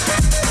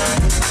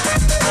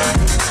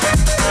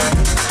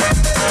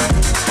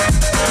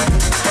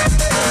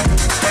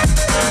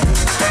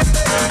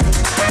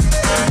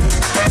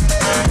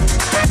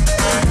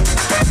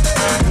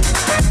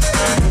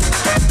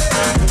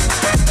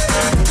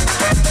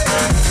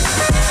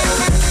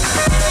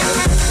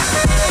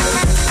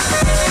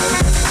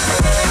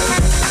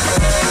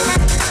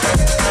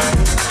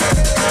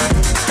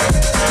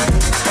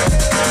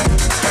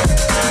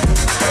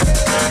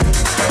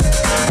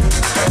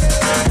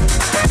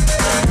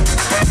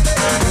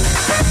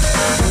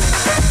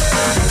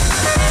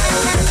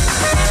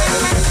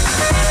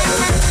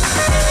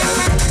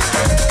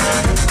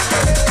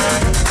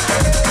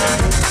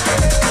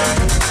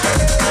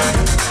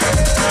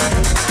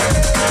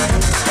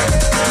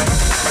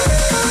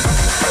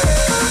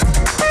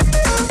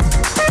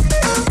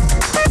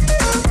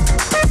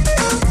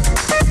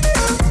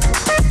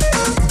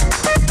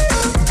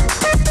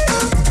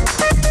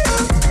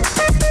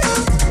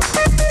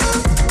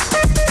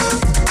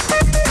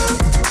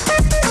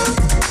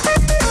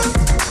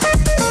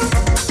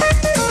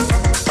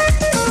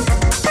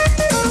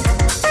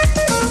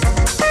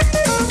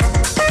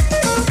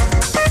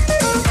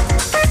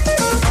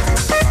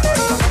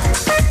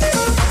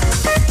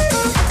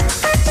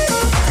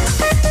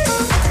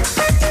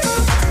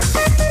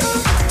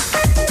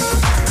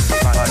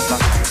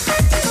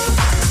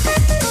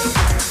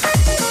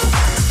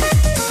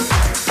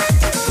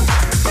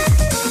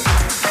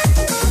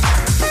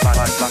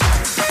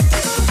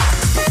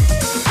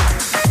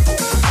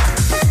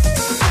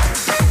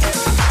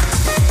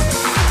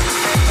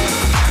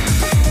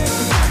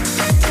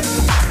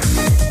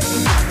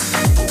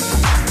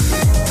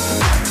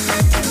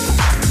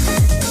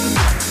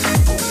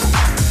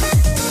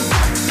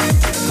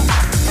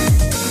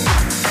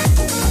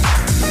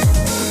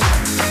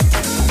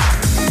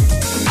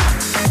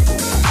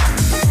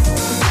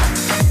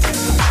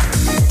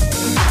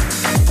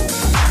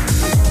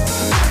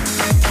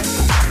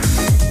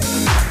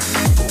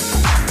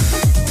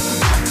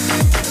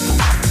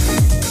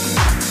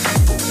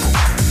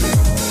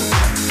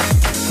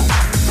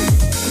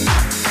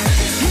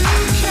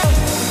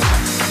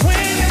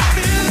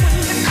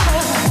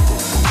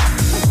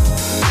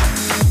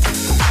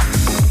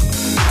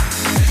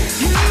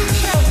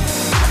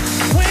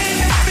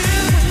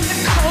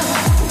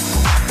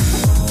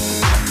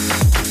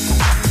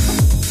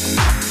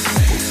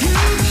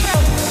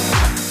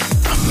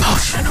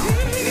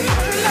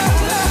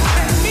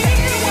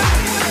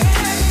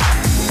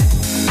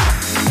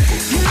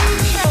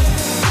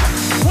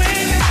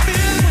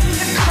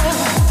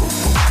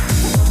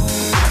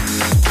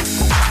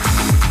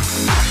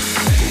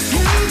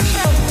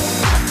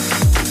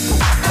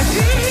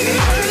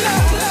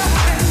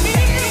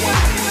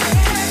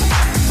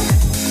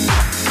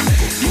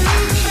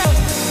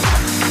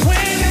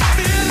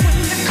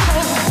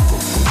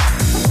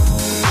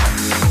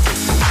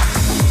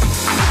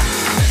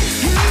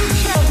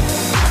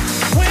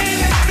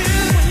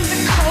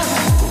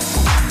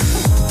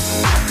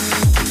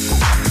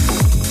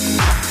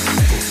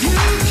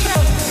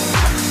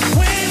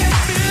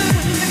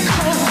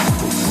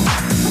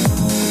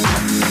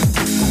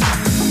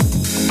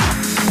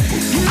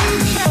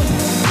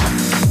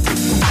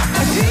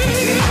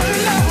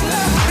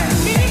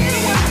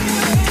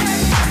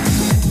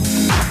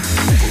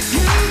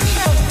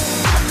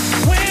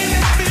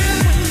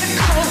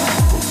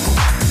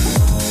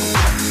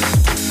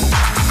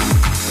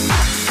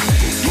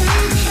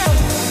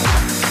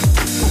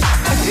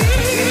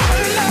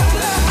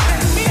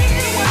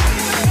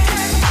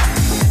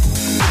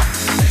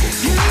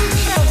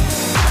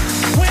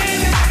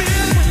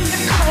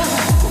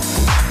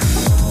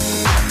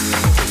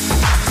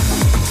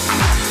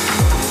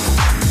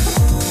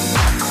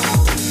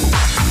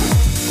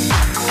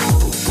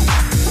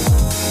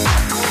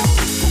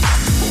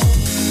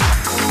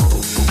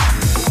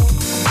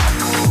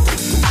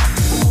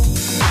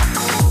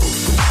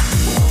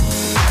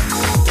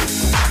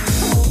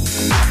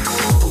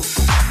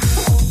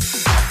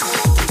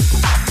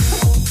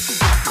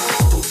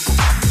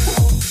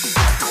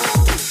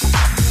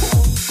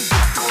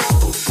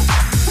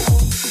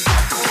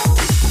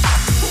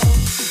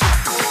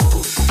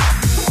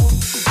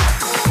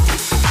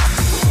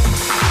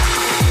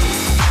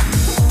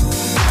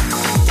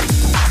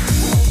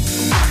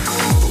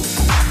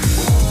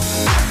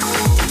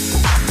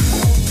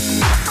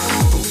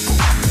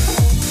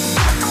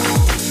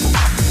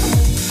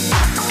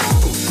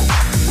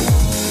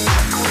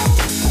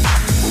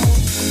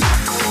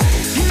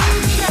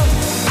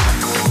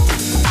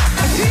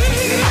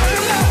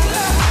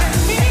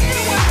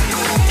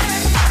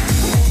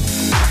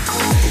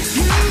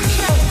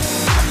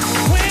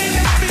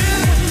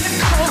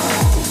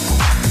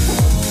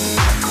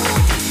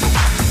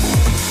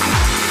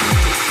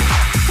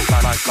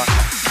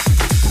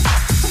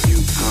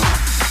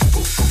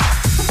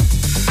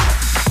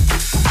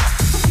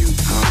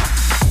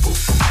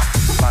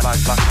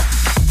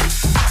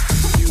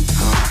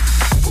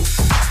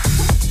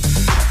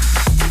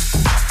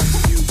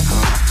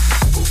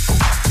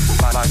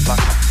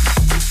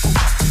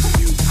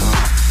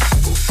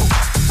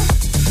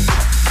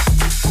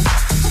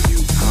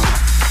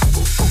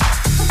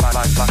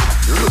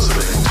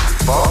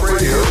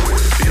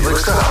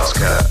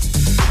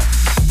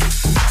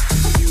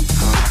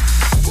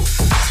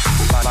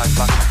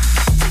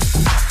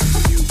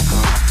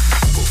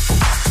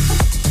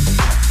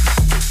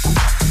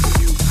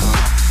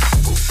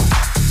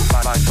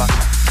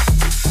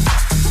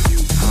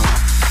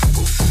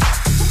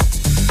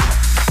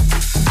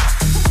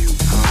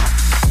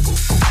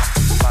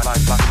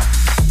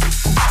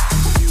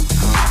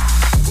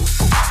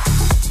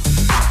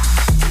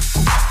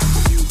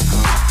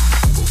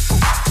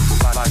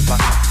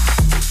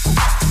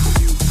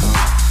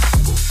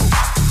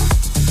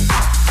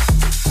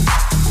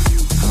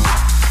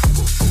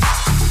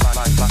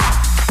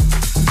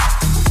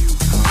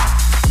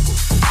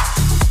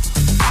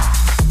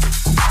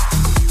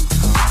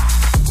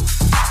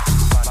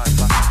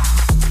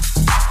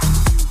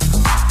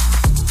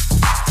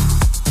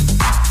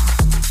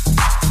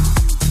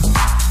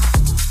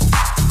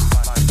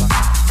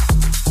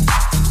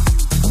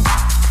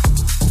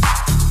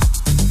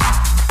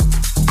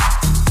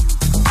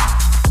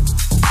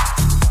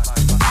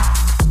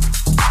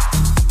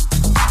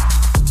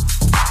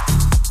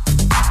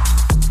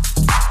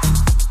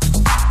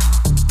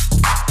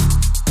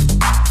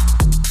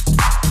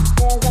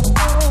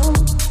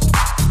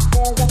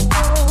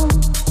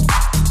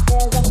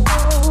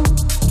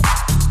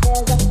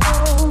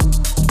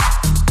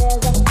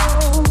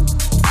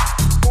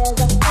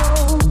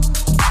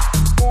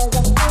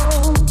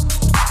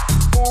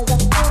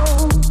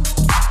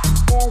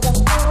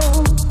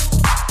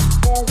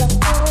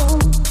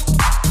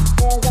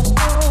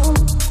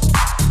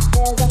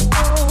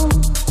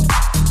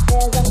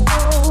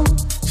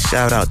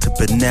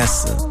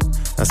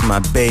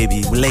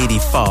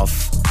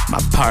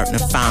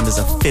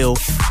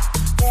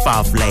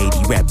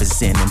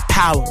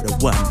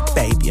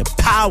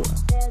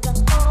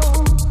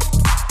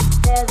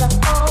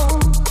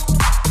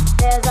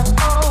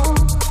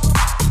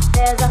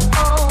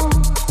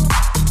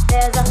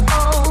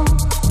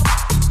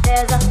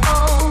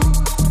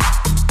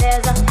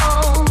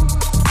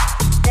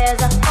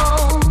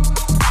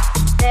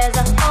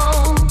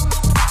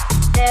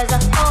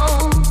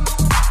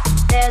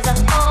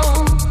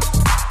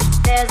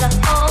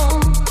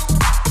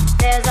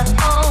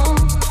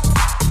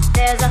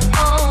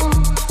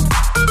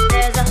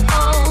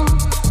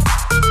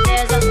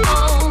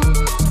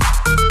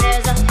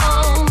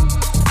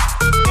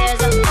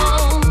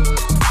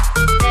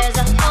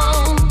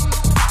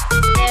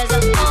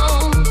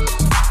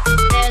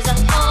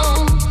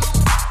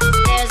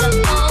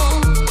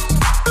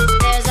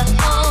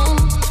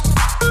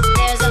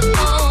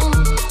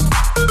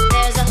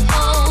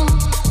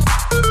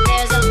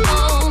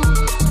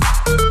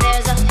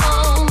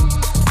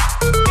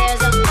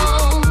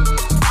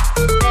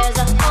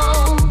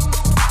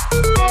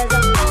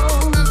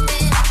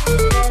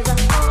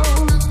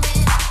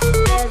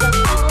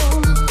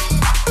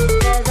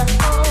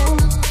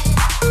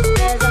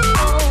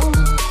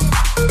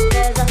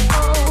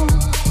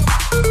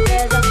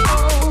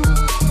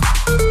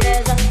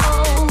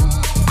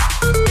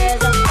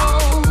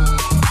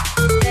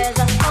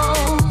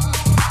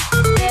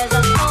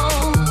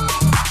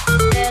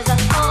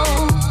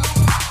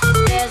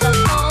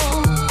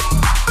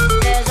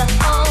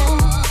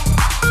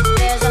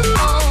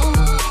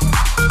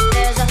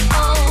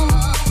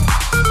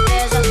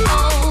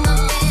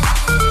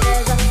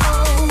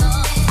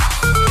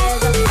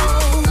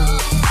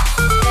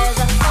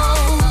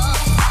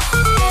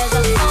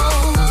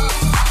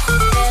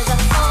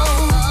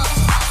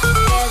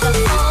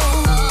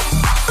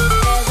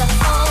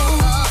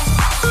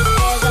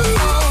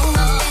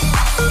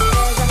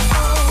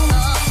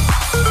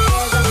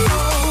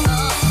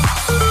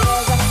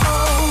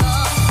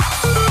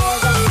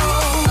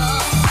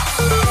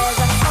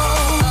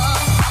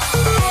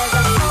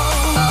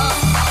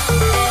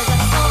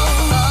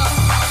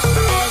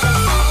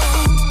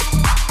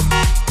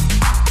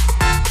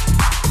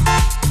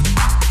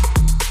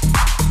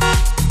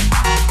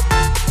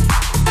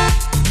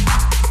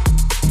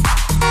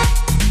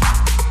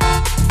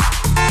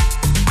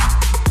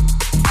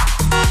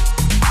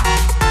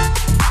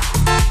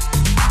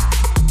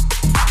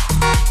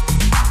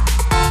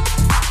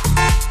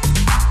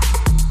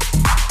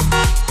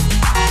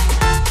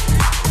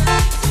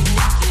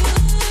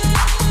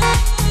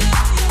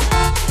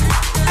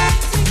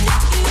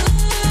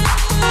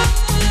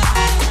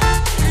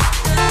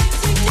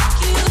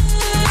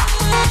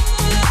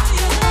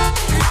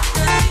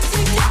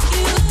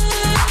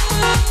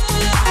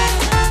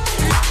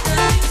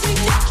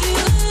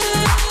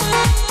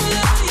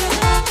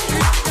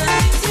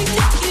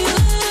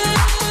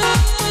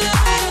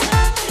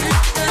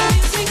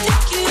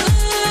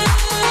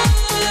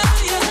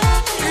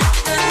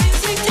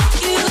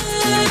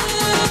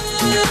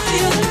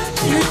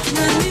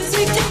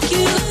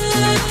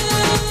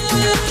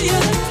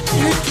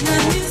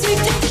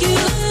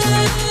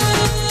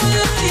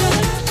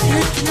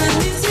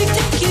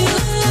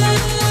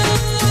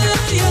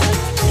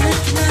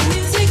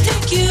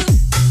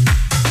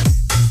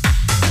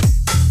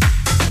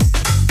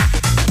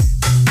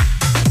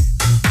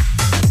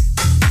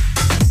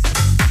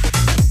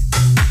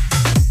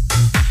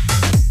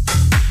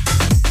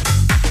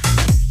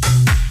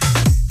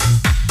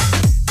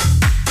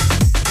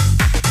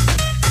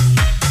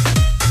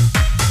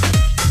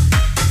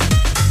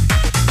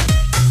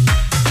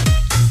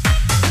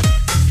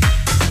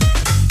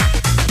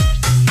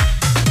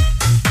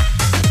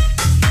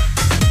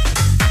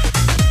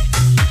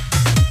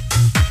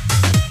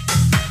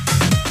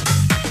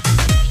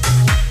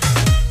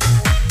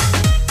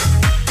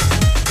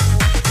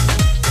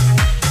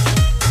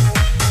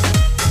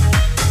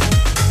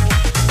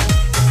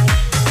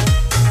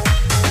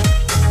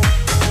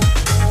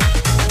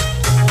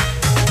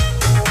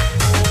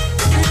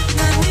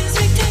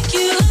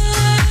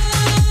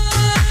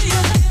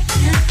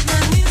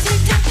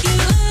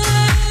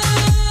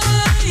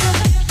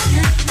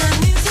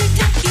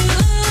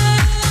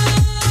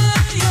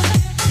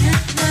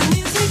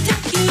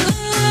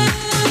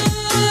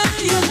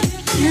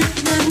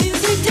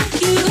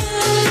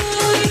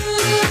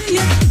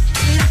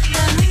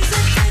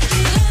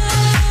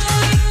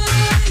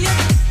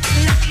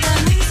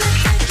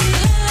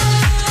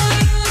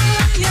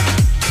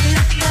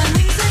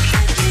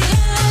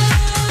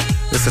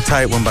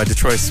 tight one by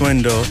Detroit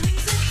Swindle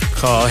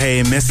called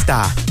Hey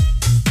Mister.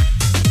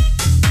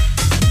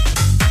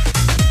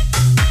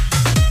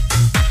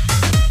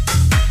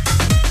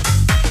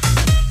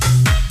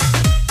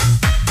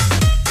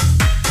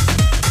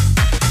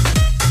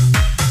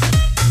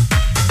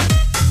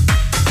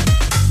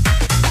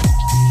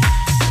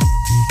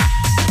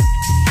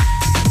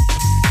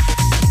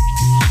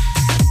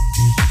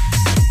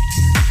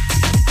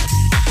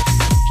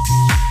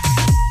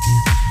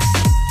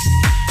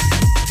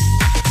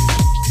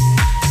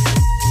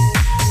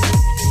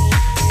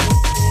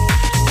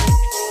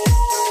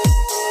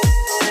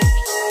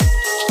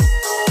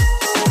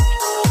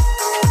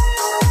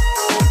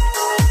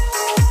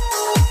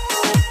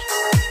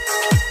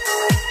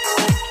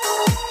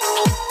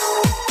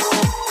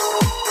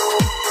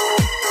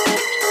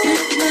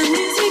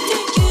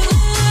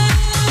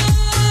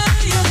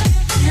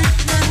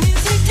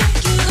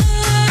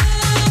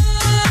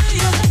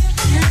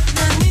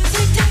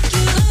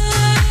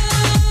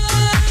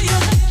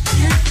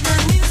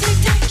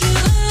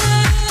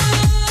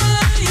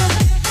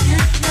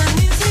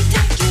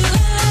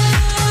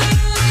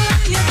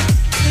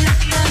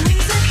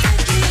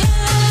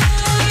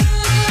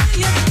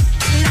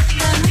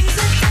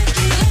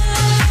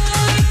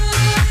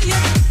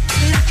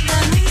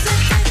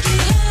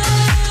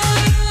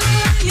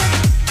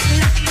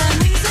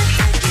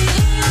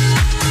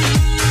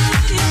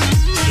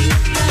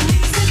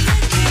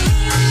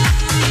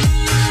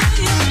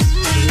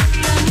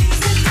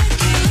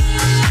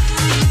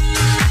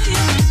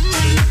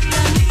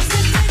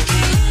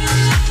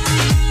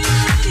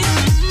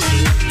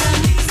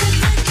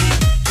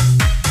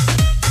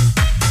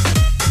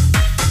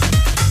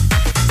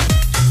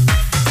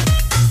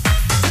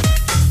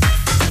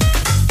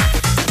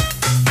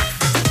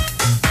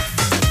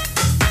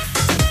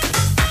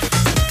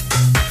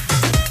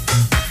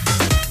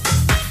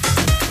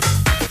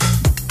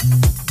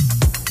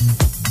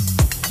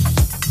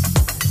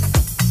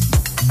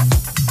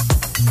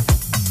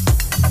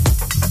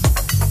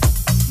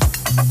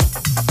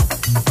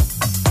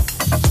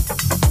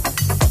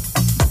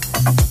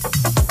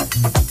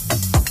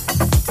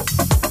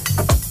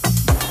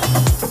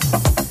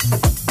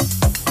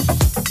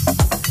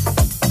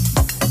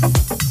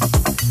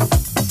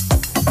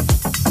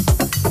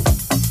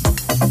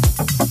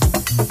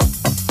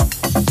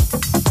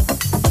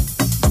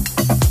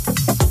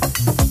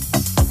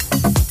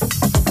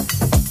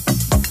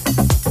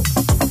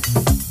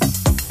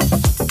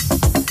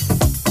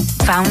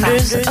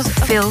 Founders of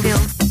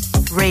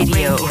Filth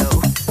Radio.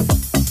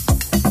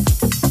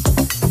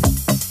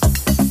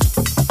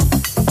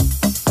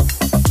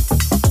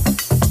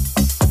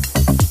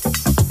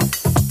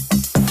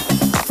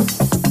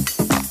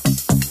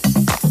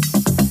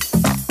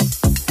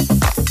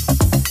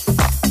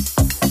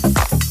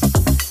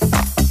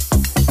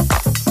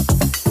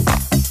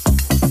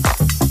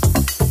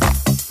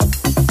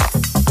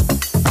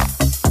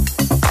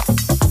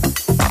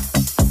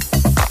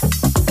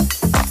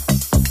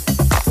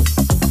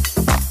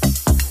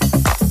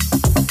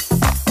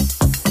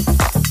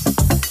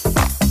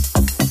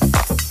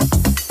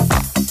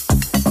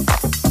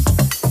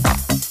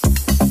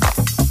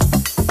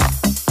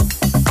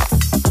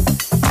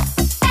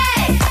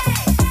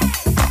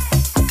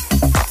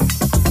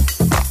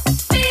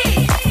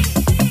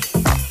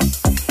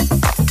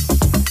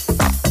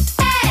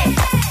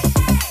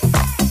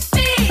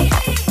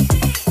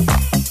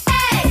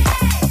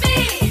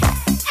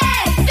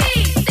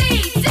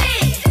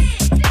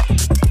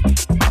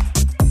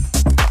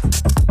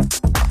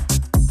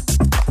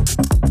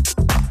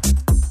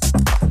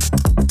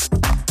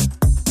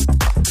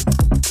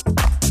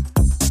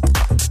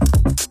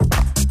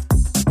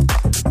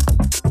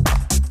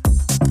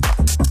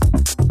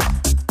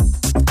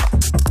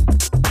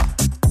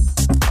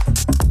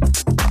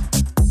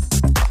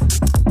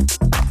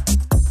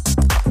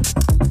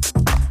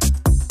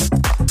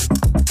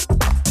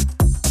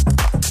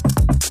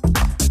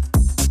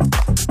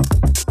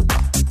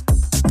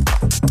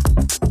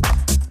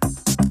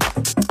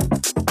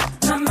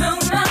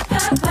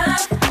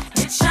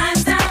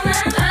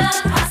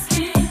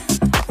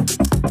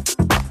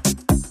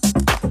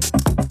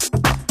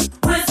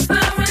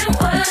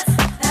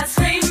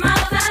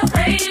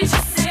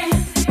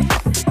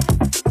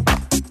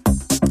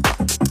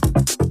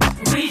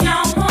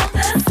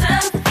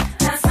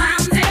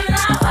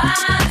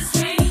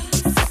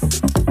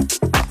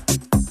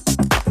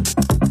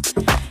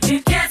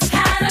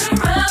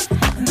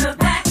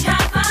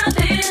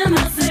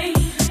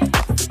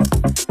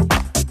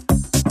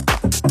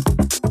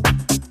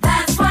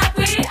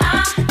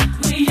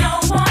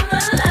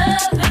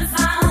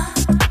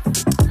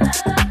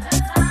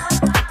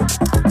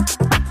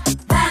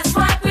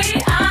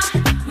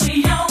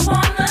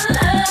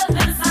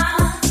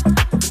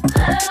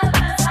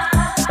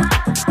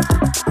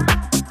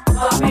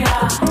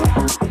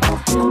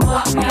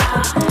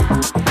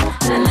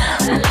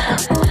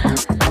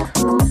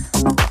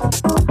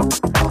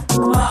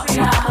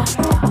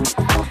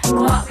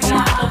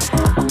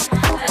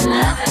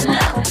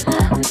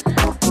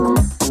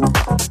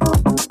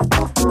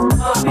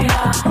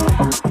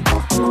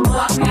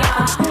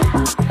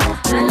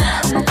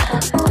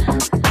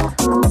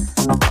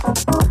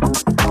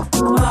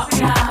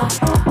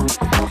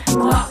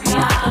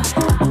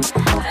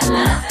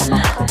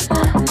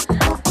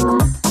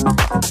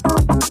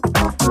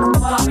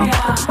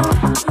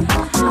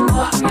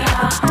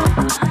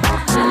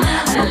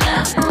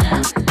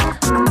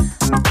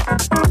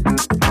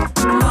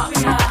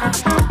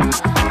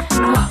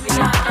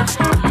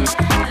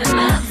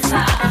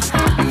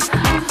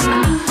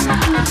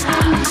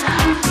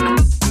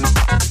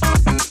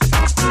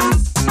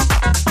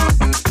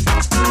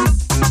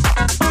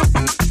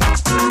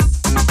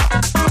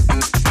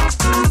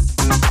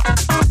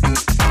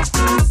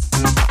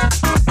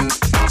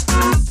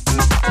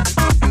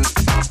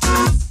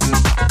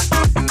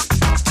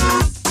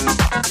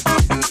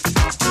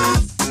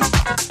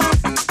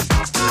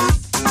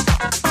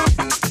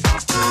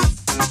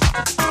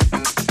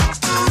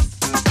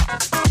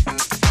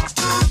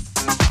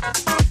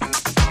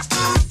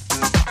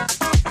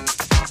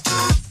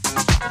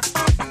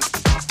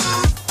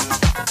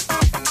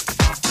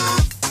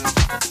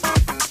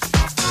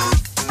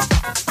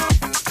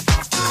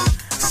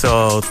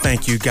 So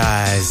thank you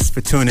guys for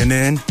tuning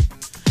in.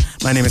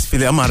 My name is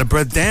Philly. I'm out of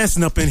breath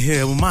dancing up in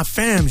here with my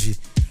family.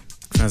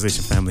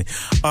 Translation family.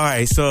 All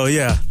right, so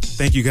yeah,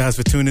 thank you guys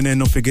for tuning in.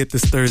 Don't forget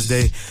this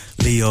Thursday,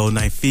 Leo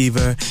Night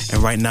Fever.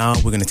 And right now,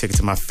 we're going to take it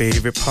to my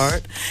favorite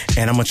part.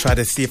 And I'm going to try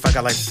to see if I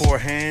got like 4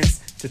 hands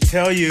to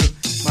tell you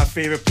my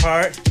favorite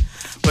part.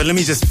 But let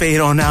me just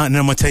fade on out, and then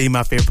I'm going to tell you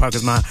my favorite part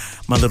because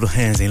my little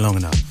hands ain't long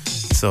enough.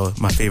 So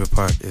my favorite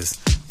part is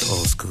the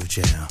old school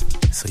jam.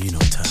 So you know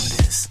what time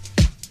it is.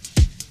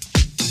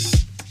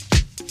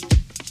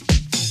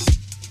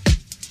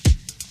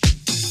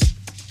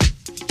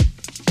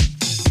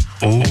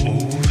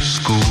 Old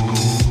school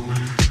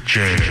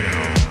jam.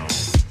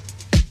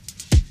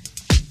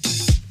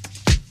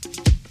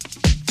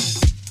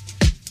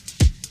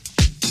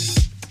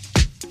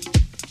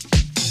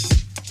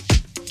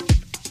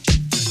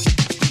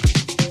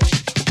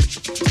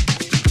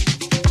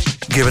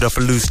 Give it up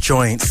for Loose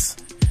Joints.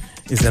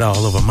 Is it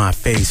all over my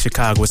face?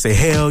 Chicago would say,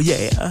 hell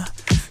yeah.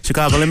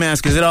 Chicago, let me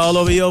ask, is it all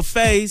over your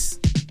face?